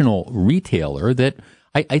national retailer that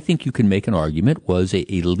I think you can make an argument was a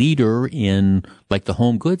leader in like the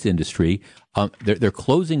home goods industry. They're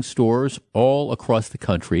closing stores all across the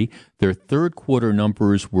country. Their third quarter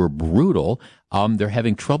numbers were brutal. They're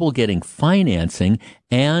having trouble getting financing,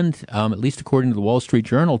 and at least according to the Wall Street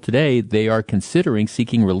Journal today, they are considering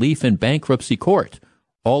seeking relief in bankruptcy court.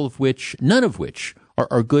 None of which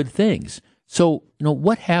are good things. So,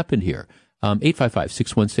 what happened here?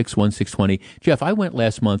 855-616-1620. Jeff, I went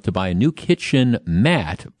last month to buy a new kitchen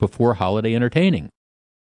mat before holiday entertaining.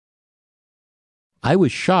 I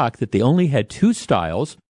was shocked that they only had two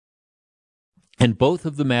styles, and both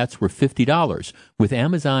of the mats were $50. With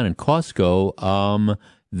Amazon and Costco,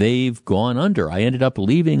 they've gone under. I ended up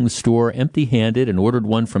leaving the store empty-handed and ordered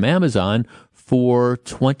one from Amazon for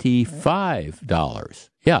 $25.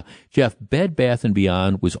 Yeah, Jeff, Bed Bath &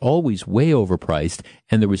 Beyond was always way overpriced,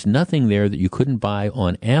 and there was nothing there that you couldn't buy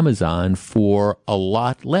on Amazon for a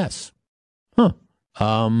lot less.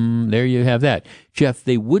 There you have that. Jeff,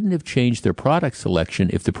 they wouldn't have changed their product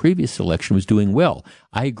selection if the previous selection was doing well.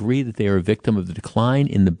 I agree that they are a victim of the decline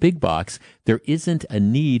in the big box. There isn't a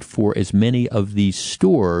need for as many of these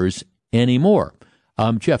stores anymore.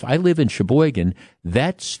 Jeff, I live in Sheboygan.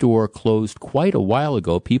 That store closed quite a while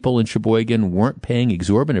ago. People in Sheboygan weren't paying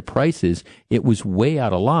exorbitant prices. It was way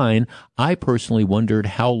out of line. I personally wondered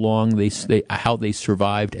how they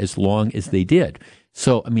survived as long as they did.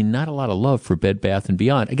 So, not a lot of love for Bed Bath &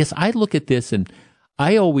 Beyond. I guess I look at this and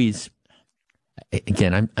I always,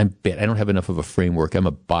 again, I'm bad. I don't have enough of a framework. I'm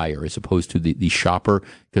a buyer as opposed to the shopper.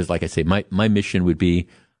 Because like I say, my mission would be,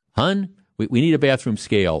 we need a bathroom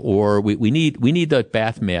scale, or we need the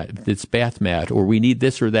bath mat, or we need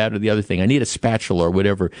this or that or the other thing. I need a spatula or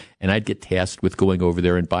whatever, and I'd get tasked with going over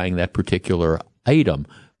there and buying that particular item.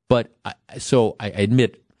 But I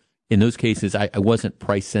admit, in those cases, I wasn't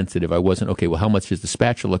price sensitive. I wasn't, okay, well, how much does the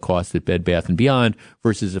spatula cost at Bed Bath & Beyond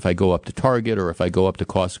versus if I go up to Target or if I go up to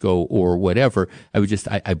Costco or whatever.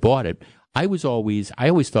 I bought it. I always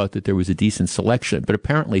thought that there was a decent selection, but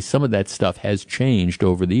apparently some of that stuff has changed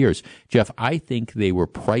over the years. Jeff, I think they were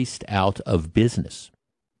priced out of business.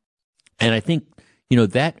 And I think,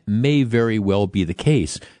 that may very well be the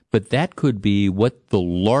case, but that could be what the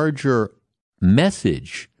larger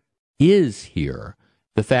message is here.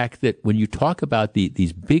 The fact that when you talk about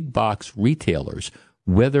these big box retailers,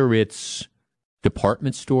 whether it's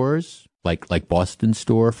department stores, like Boston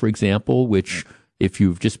Store, for example, which if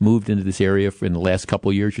you've just moved into this area in the last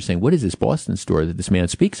couple of years, you're saying, what is this Boston Store that this man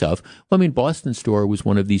speaks of? Well, Boston Store was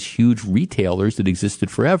one of these huge retailers that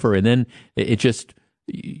existed forever. And then it just,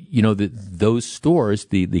 those stores,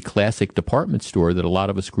 the classic department store that a lot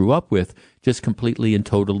of us grew up with, just completely and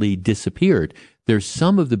totally disappeared. There's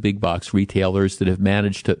some of the big box retailers that have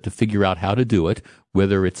managed to figure out how to do it,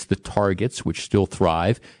 whether it's the Targets, which still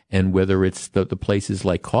thrive, and whether it's the places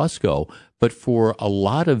like Costco. But for a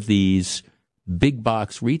lot of these big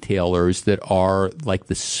box retailers that are like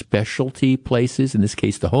the specialty places, in this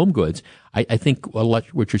case, the home goods, I think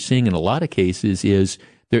what you're seeing in a lot of cases is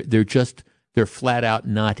they're flat out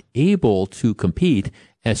not able to compete,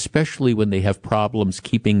 especially when they have problems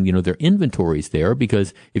keeping, their inventories there.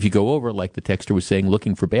 Because if you go over, like the texter was saying,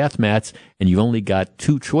 looking for bath mats and you've only got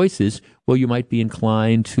two choices, well, you might be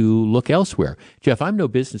inclined to look elsewhere. Jeff, I'm no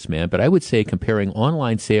businessman, but I would say comparing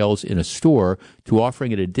online sales in a store to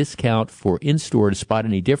offering it a discount for in-store to spot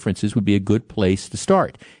any differences would be a good place to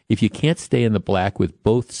start. If you can't stay in the black with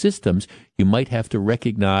both systems, you might have to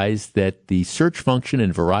recognize that the search function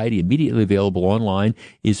and variety immediately available online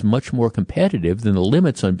is much more competitive than the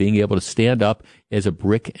limits on being able to stand up as a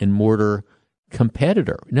brick and mortar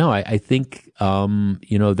competitor. No, I think,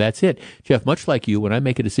 that's it. Jeff, much like you, when I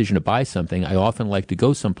make a decision to buy something, I often like to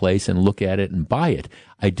go someplace and look at it and buy it.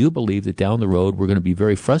 I do believe that down the road, we're going to be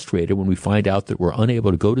very frustrated when we find out that we're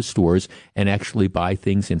unable to go to stores and actually buy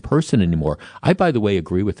things in person anymore. I, by the way,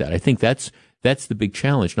 agree with that. I think that's the big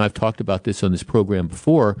challenge. And I've talked about this on this program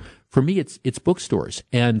before. For me, it's bookstores.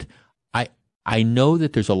 And I know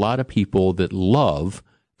that there's a lot of people that love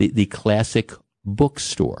the classic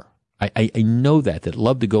bookstore. I know that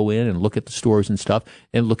love to go in and look at the stores and stuff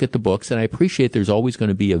and look at the books. And I appreciate there's always going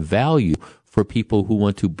to be a value for people who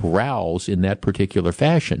want to browse in that particular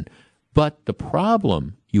fashion. But the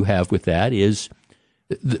problem you have with that is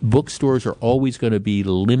the bookstores are always going to be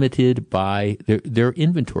limited by their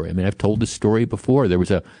inventory. I mean, I've told this story before. There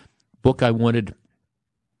was a book I wanted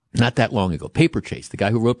not that long ago, Paper Chase. The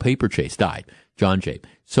guy who wrote Paper Chase died, John Jay.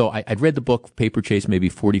 So I'd read the book Paper Chase maybe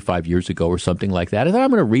 45 years ago or something like that. I thought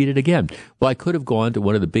I'm going to read it again. Well, I could have gone to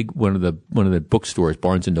one of the bookstores,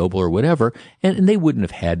 Barnes and Noble or whatever, and they wouldn't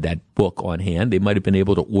have had that book on hand. They might have been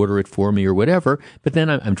able to order it for me or whatever. But then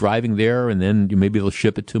I'm driving there, and then maybe they'll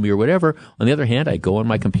ship it to me or whatever. On the other hand, I go on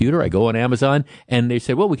my computer, I go on Amazon, and they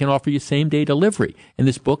say, well, we can offer you same day delivery. And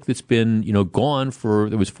this book that's been gone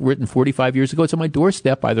it was written 45 years ago. It's on my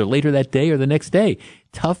doorstep either later that day or the next day.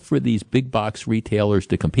 Tough for these big box retailers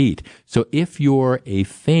to compete. So if you're a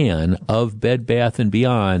fan of Bed Bath &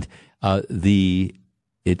 Beyond,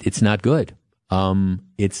 it's not good.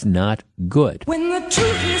 It's not good. When the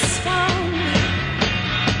truth is found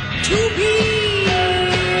to be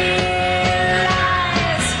lies,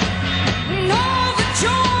 and all the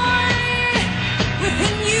joy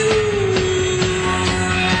within you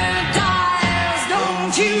dies.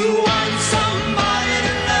 Don't you want somebody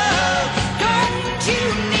to love? Don't you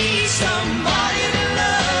need somebody to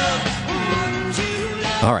love? Wouldn't you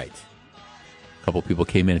love? All right. A couple people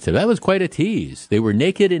came in and said, that was quite a tease. They were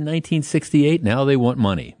naked in 1968. Now they want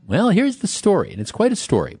money. Well, here's the story, and it's quite a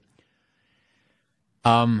story.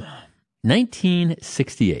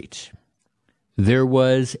 1968, there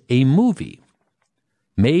was a movie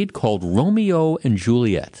made called Romeo and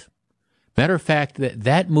Juliet. Matter of fact,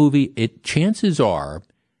 that movie, chances are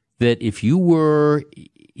that if you were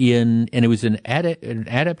and it was an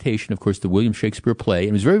adaptation, of course, the William Shakespeare play, and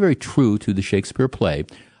it was very, very true to the Shakespeare play.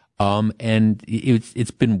 And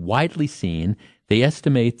it's been widely seen. They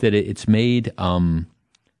estimate that it's made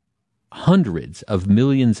hundreds of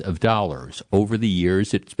millions of dollars over the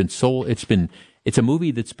years. It's been sold. It's a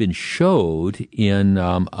movie that's been showed in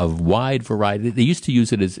a wide variety. They used to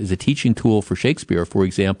use it as a teaching tool for Shakespeare, for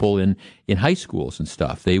example, in high schools and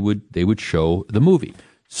stuff. They would show the movie.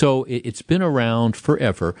 So it's been around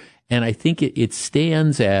forever, and I think it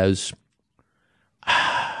stands as.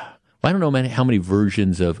 I don't know how many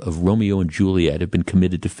versions of Romeo and Juliet have been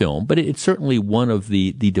committed to film, but it's certainly one of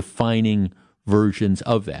the defining versions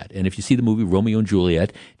of that. And if you see the movie Romeo and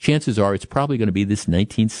Juliet, chances are it's probably going to be this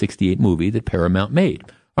 1968 movie that Paramount made.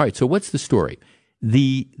 All right, so what's the story?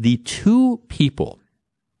 The two people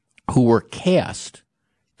who were cast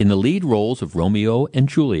in the lead roles of Romeo and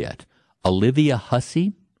Juliet, Olivia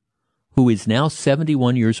Hussey, who is now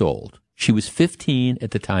 71 years old. She was 15 at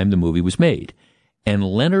the time the movie was made. And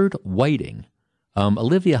Leonard Whiting.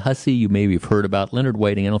 Olivia Hussey, you maybe have heard about. Leonard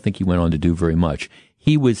Whiting, I don't think he went on to do very much.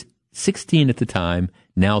 He was 16 at the time,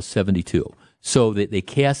 now 72. So they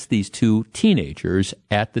cast these two teenagers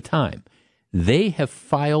at the time. They have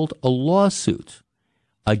filed a lawsuit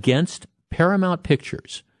against Paramount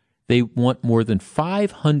Pictures. They want more than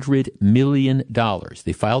 $500 million.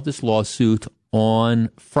 They filed this lawsuit on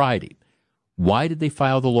Friday. Why did they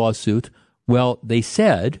file the lawsuit? Well, they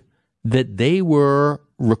said that they were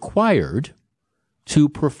required to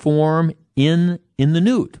perform in the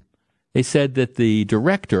nude. They said that the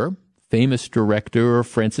director, famous director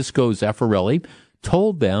Francisco Zeffirelli,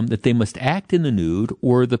 told them that they must act in the nude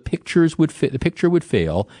or the picture would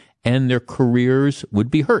fail and their careers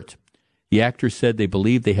would be hurt. The actors said they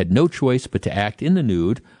believed they had no choice but to act in the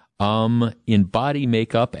nude in body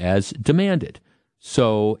makeup as demanded.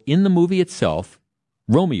 So in the movie itself,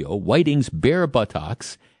 Romeo, Whiting's bare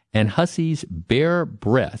buttocks, and Hussey's bare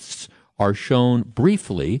breasts are shown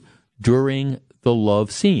briefly during the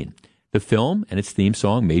love scene. The film and its theme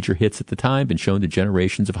song, major hits at the time, been shown to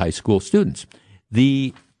generations of high school students.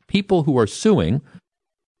 The people who are suing,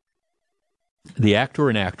 the actor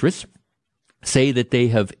and actress, say that they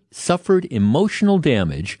have suffered emotional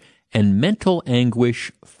damage and mental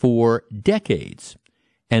anguish for decades,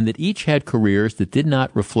 and that each had careers that did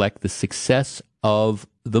not reflect the success of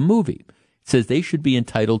the movie. Says they should be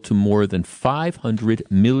entitled to more than $500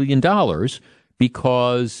 million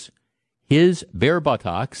because his bare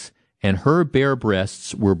buttocks and her bare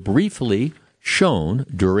breasts were briefly shown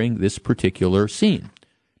during this particular scene.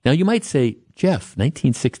 Now, you might say, Jeff,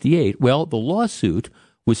 1968, well, the lawsuit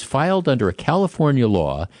was filed under a California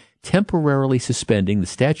law temporarily suspending the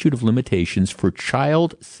statute of limitations for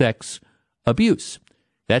child sex abuse.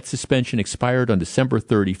 That suspension expired on December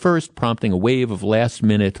 31st, prompting a wave of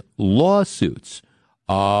last-minute lawsuits.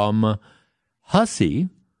 Hussey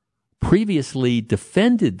previously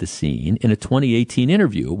defended the scene in a 2018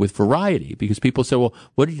 interview with Variety because people said, well,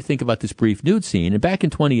 what did you think about this brief nude scene? And back in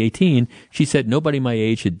 2018, she said nobody my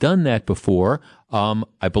age had done that before.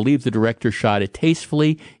 I believe the director shot it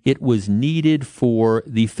tastefully. It was needed for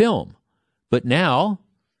the film. But now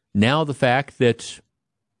the fact that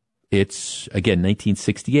it's, again,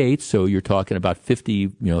 1968, so you're talking about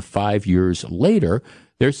 5 years later,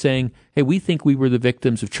 they're saying, hey, we think we were the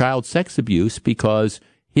victims of child sex abuse because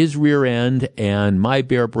his rear end and my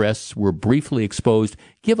bare breasts were briefly exposed.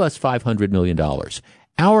 Give us $500 million.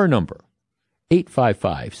 Our number,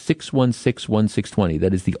 855-616-1620.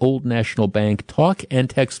 That is the Old National Bank talk and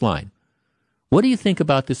text line. What do you think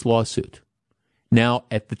about this lawsuit? Now,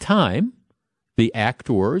 at the time, the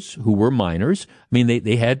actors who were minors,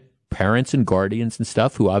 they had parents and guardians and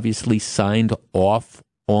stuff who obviously signed off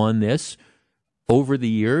on this. Over the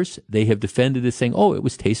years, they have defended this, saying, "Oh, it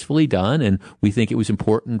was tastefully done, and we think it was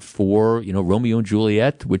important for Romeo and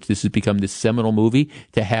Juliet, which this has become this seminal movie,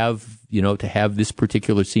 to have this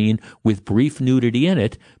particular scene with brief nudity in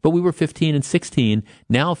it." But we were 15 and 16.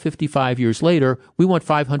 Now, 55 years later, we want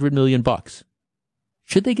 $500 million.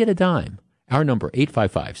 Should they get a dime? Our number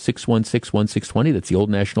 855-616-1620. That's the Old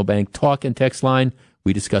National Bank talk and text line.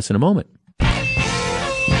 We discuss in a moment.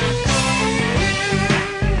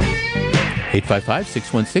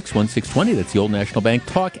 855-616-1620. That's the Old National Bank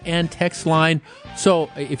talk and text line. So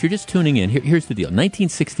if you're just tuning in, here's the deal.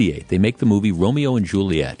 1968, they make the movie Romeo and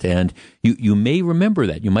Juliet, and you may remember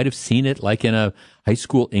that. You might have seen it like in a high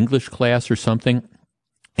school English class or something.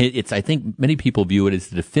 I think many people view it as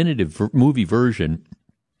the definitive movie version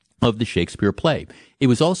of the Shakespeare play. It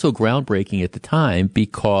was also groundbreaking at the time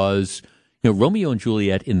because Romeo and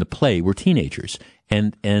Juliet in the play were teenagers,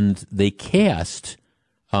 and they cast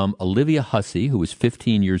Olivia Hussey, who was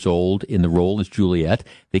 15 years old, in the role as Juliet.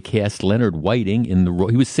 They cast Leonard Whiting in the role.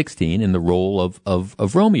 He was 16 in the role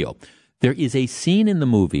of Romeo. There is a scene in the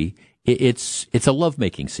movie. It's a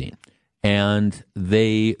lovemaking scene, and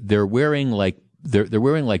they're wearing like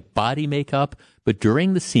body makeup. But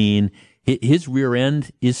during the scene, his rear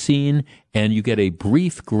end is seen, and you get a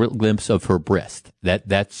brief glimpse of her breast.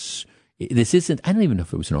 This isn't. I don't even know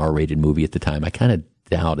if it was an R-rated movie at the time. I kind of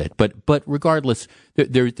doubt it, but regardless,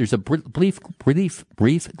 there's a brief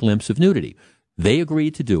glimpse of nudity. They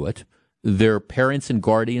agreed to do it. Their parents and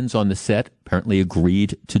guardians on the set apparently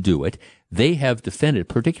agreed to do it. They have defended,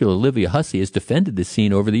 particularly Olivia Hussey has defended this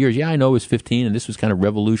scene over the years. Yeah, I know it was 15 and this was kind of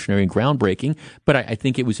revolutionary and groundbreaking, but I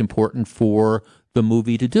think it was important for the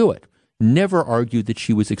movie to do it. Never argued that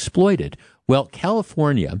she was exploited. Well,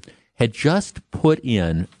 California had just put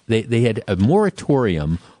in, they had a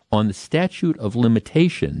moratorium on the statute of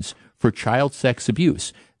limitations for child sex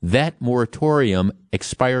abuse. That moratorium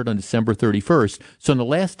expired on December 31st. So on the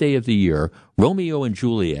last day of the year, Romeo and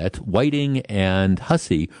Juliet, Whiting and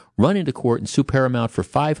Hussey run into court and sue Paramount for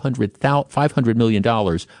 $500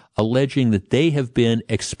 million, alleging that they have been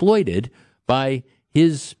exploited by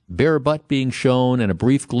his bare butt being shown and a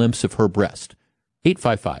brief glimpse of her breast.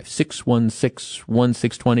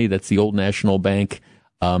 855-616-1620. That's the Old National Bank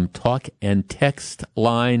talk and text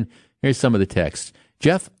line. Here's some of the text.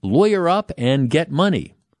 Jeff, lawyer up and get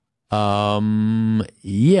money.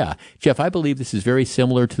 Yeah. Jeff, I believe this is very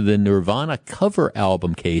similar to the Nirvana cover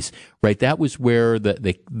album case, right? That was where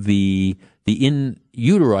the in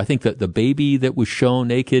utero, I think that the baby that was shown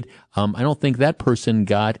naked, I don't think that person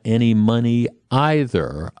got any money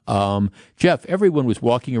either. Jeff, everyone was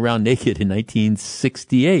walking around naked in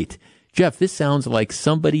 1968. Jeff, this sounds like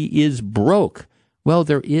somebody is broke. Well,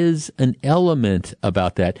 there is an element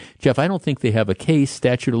about that. Jeff, I don't think they have a case.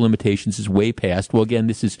 Statute of limitations is way past. Well, again,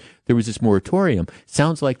 there was this moratorium.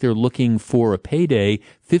 Sounds like they're looking for a payday.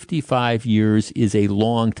 55 years is a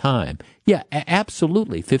long time. Yeah,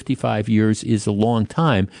 absolutely. 55 years is a long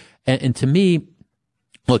time. And to me,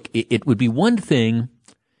 look, it would be one thing.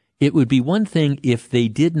 It would be one thing if they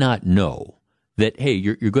did not know that, hey,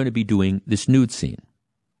 you're going to be doing this nude scene.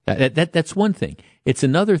 That's one thing. It's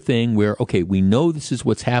another thing where, okay, we know this is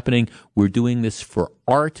what's happening. We're doing this for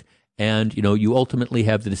art, and, you ultimately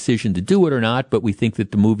have the decision to do it or not, but we think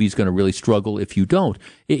that the movie is going to really struggle if you don't.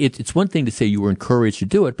 It's one thing to say you were encouraged to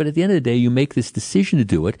do it, but at the end of the day, you make this decision to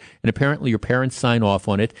do it, and apparently your parents sign off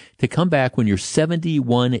on it to come back when you're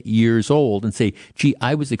 71 years old and say, gee,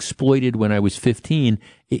 I was exploited when I was 15.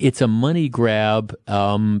 It's a money grab,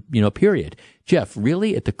 period. Jeff,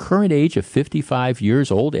 really, at the current age of 55 years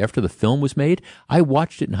old after the film was made, I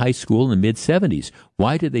watched it in high school in the mid-70s.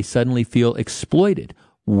 Why did they suddenly feel exploited?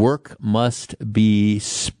 Work must be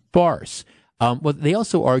sparse. Well, they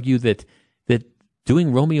also argue that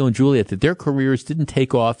doing Romeo and Juliet, that their careers didn't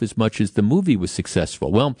take off as much as the movie was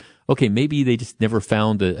successful. Well, okay, maybe they just never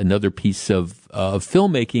found another piece of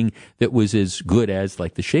filmmaking that was as good as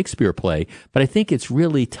like the Shakespeare play. But I think it's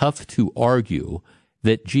really tough to argue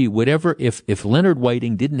that, gee, if Leonard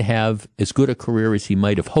Whiting didn't have as good a career as he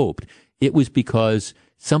might have hoped, it was because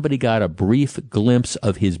somebody got a brief glimpse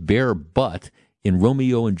of his bare butt in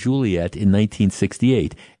Romeo and Juliet in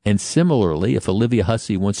 1968. And similarly, if Olivia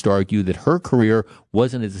Hussey wants to argue that her career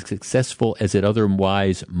wasn't as successful as it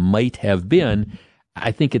otherwise might have been,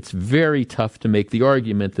 I think it's very tough to make the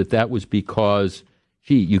argument that was because,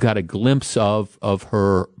 gee, you got a glimpse of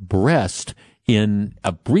her breast, in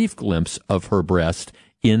a brief glimpse of her breast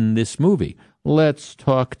in this movie. Let's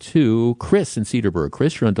talk to Chris in Cedarburg.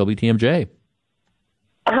 Chris, you're on WTMJ.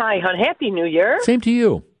 Hi, hon. Happy New Year. Same to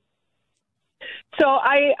you. So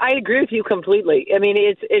I agree with you completely. I mean,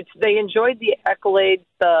 it's they enjoyed the accolades,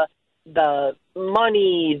 the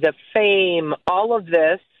money, the fame, all of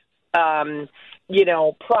this,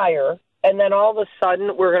 prior, and then all of a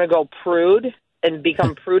sudden we're going to go prude and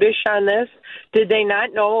become prudish on this. Did they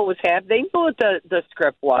not know what was happening? They knew what the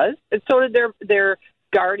script was, and so did their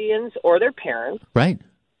guardians or their parents. Right.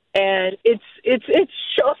 And it's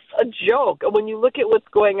just a joke when you look at what's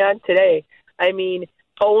going on today. I mean,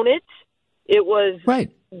 Own It. It was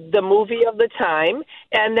the movie of the time,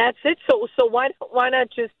 and that's it. So why not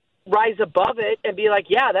just rise above it and be like,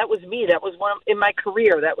 yeah, that was me. That was in my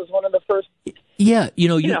career. That was one of the first. Yeah,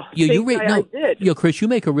 Chris, you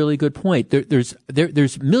make a really good point.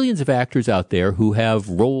 There's millions of actors out there who have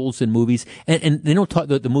roles in movies, and they don't talk.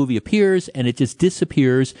 The movie appears and it just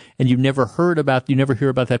disappears, and you never hear about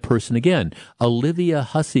that person again. Olivia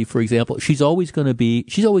Hussey, for example, she's always going to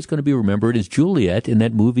be remembered as Juliet in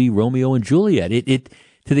that movie Romeo and Juliet. It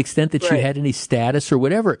to the extent that she had any status or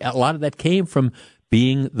whatever, a lot of that came from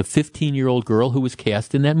being the 15-year-old girl who was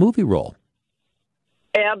cast in that movie role.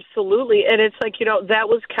 Absolutely, and it's like, that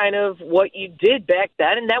was kind of what you did back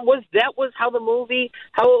then, and that was how the movie,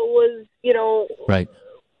 how it was, right,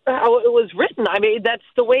 how it was written. I mean, that's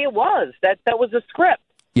the way it was. That was a script.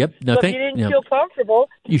 Yep. No, so if you didn't feel comfortable,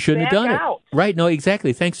 you shouldn't have done out. It. Right. No,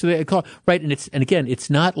 exactly. Thanks for that call. Right, and again, it's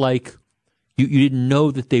not like you didn't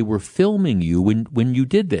know that they were filming you when you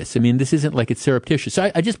did this. I mean, this isn't like it's surreptitious.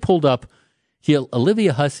 So I just pulled up.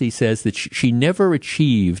 Olivia Hussey says that she never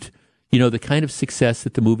achieved, the kind of success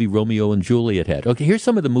that the movie Romeo and Juliet had. Okay, here's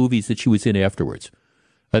some of the movies that she was in afterwards.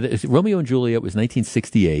 Romeo and Juliet was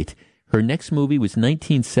 1968. Her next movie was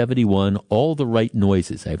 1971, All the Right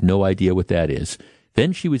Noises. I have no idea what that is.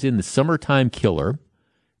 Then she was in The Summertime Killer.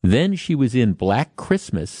 Then she was in Black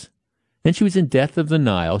Christmas. Then she was in Death of the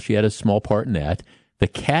Nile. She had a small part in that. The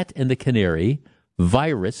Cat and the Canary,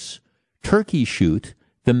 Virus, Turkey Shoot,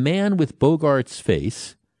 The Man with Bogart's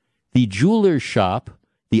Face, The Jeweler's Shop,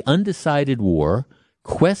 The Undecided War,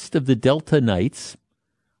 Quest of the Delta Knights,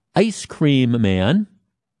 Ice Cream Man,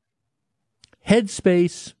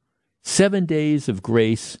 Headspace, 7 Days of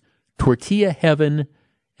Grace, Tortilla Heaven,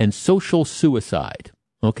 and Social Suicide.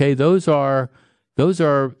 Okay, that's her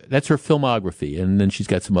filmography, and then she's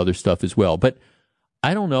got some other stuff as well. But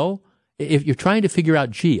I don't know, if you're trying to figure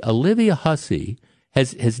out, Olivia Hussey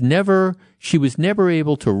she was never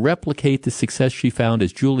able to replicate the success she found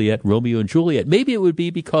as Juliet, Romeo and Juliet. Maybe it would be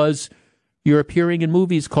because you're appearing in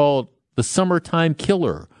movies called The Summertime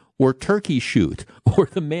Killer, or Turkey Shoot, or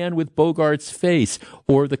The Man with Bogart's Face,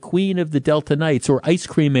 or The Queen of the Delta Knights, or Ice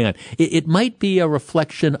Cream Man. It might be a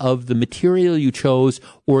reflection of the material you chose,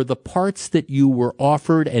 or the parts that you were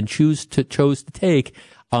offered and chose to take.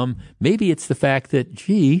 Maybe it's the fact that,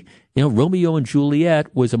 Romeo and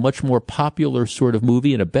Juliet was a much more popular sort of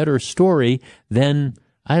movie and a better story than,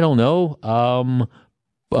 I don't know,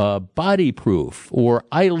 Body Proof or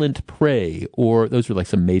Island Prey, or those were like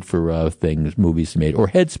some movies made, or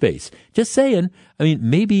Headspace. Just saying. I mean,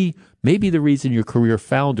 maybe the reason your career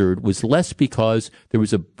foundered was less because there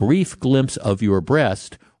was a brief glimpse of your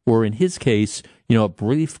breast, or in his case, a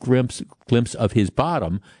brief glimpse of his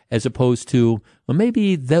bottom, as opposed to, well,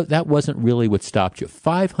 maybe that wasn't really what stopped you.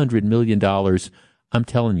 $500 million I'm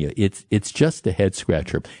telling you, it's just a head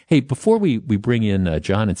scratcher. Hey, before we bring in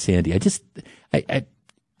John and Sandy,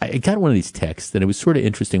 I got one of these texts, and it was sort of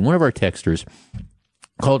interesting. One of our texters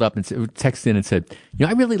called up and texted in and said,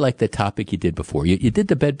 I really like that topic you did before. You did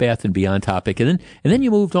the Bed Bath and Beyond topic, and then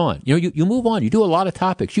you moved on. You move on. You do a lot of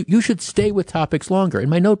topics. You should stay with topics longer. And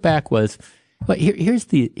my note back was, well, here's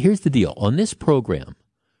the deal. On this program,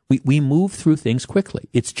 we move through things quickly.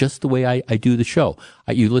 It's just the way I do the show.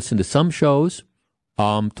 You listen to some shows,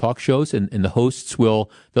 talk shows, and the hosts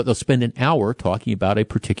they'll spend an hour talking about a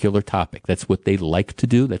particular topic. That's what they like to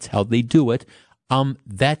do. That's how they do it.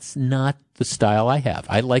 That's not the style I have.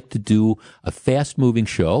 I like to do a fast-moving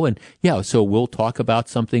show, and so we'll talk about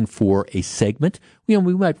something for a segment. We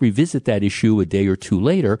might revisit that issue a day or two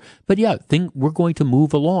later, but we're going to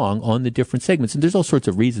move along on the different segments, and there's all sorts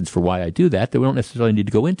of reasons for why I do that we don't necessarily need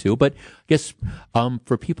to go into, but I guess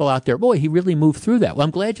for people out there, boy, he really moved through that. Well,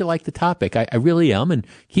 I'm glad you like the topic. I really am, and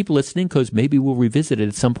keep listening because maybe we'll revisit it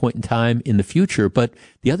at some point in time in the future, but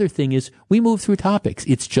the other thing is we move through topics.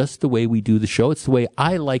 It's just the way we do the show. It's the way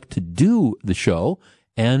I like to do the show,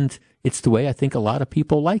 and it's the way I think a lot of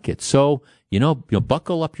people like it. So,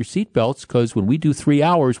 buckle up your seatbelts because when we do 3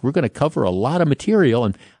 hours, we're going to cover a lot of material,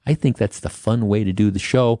 and I think that's the fun way to do the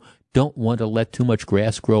show. Don't want to let too much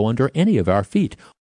grass grow under any of our feet.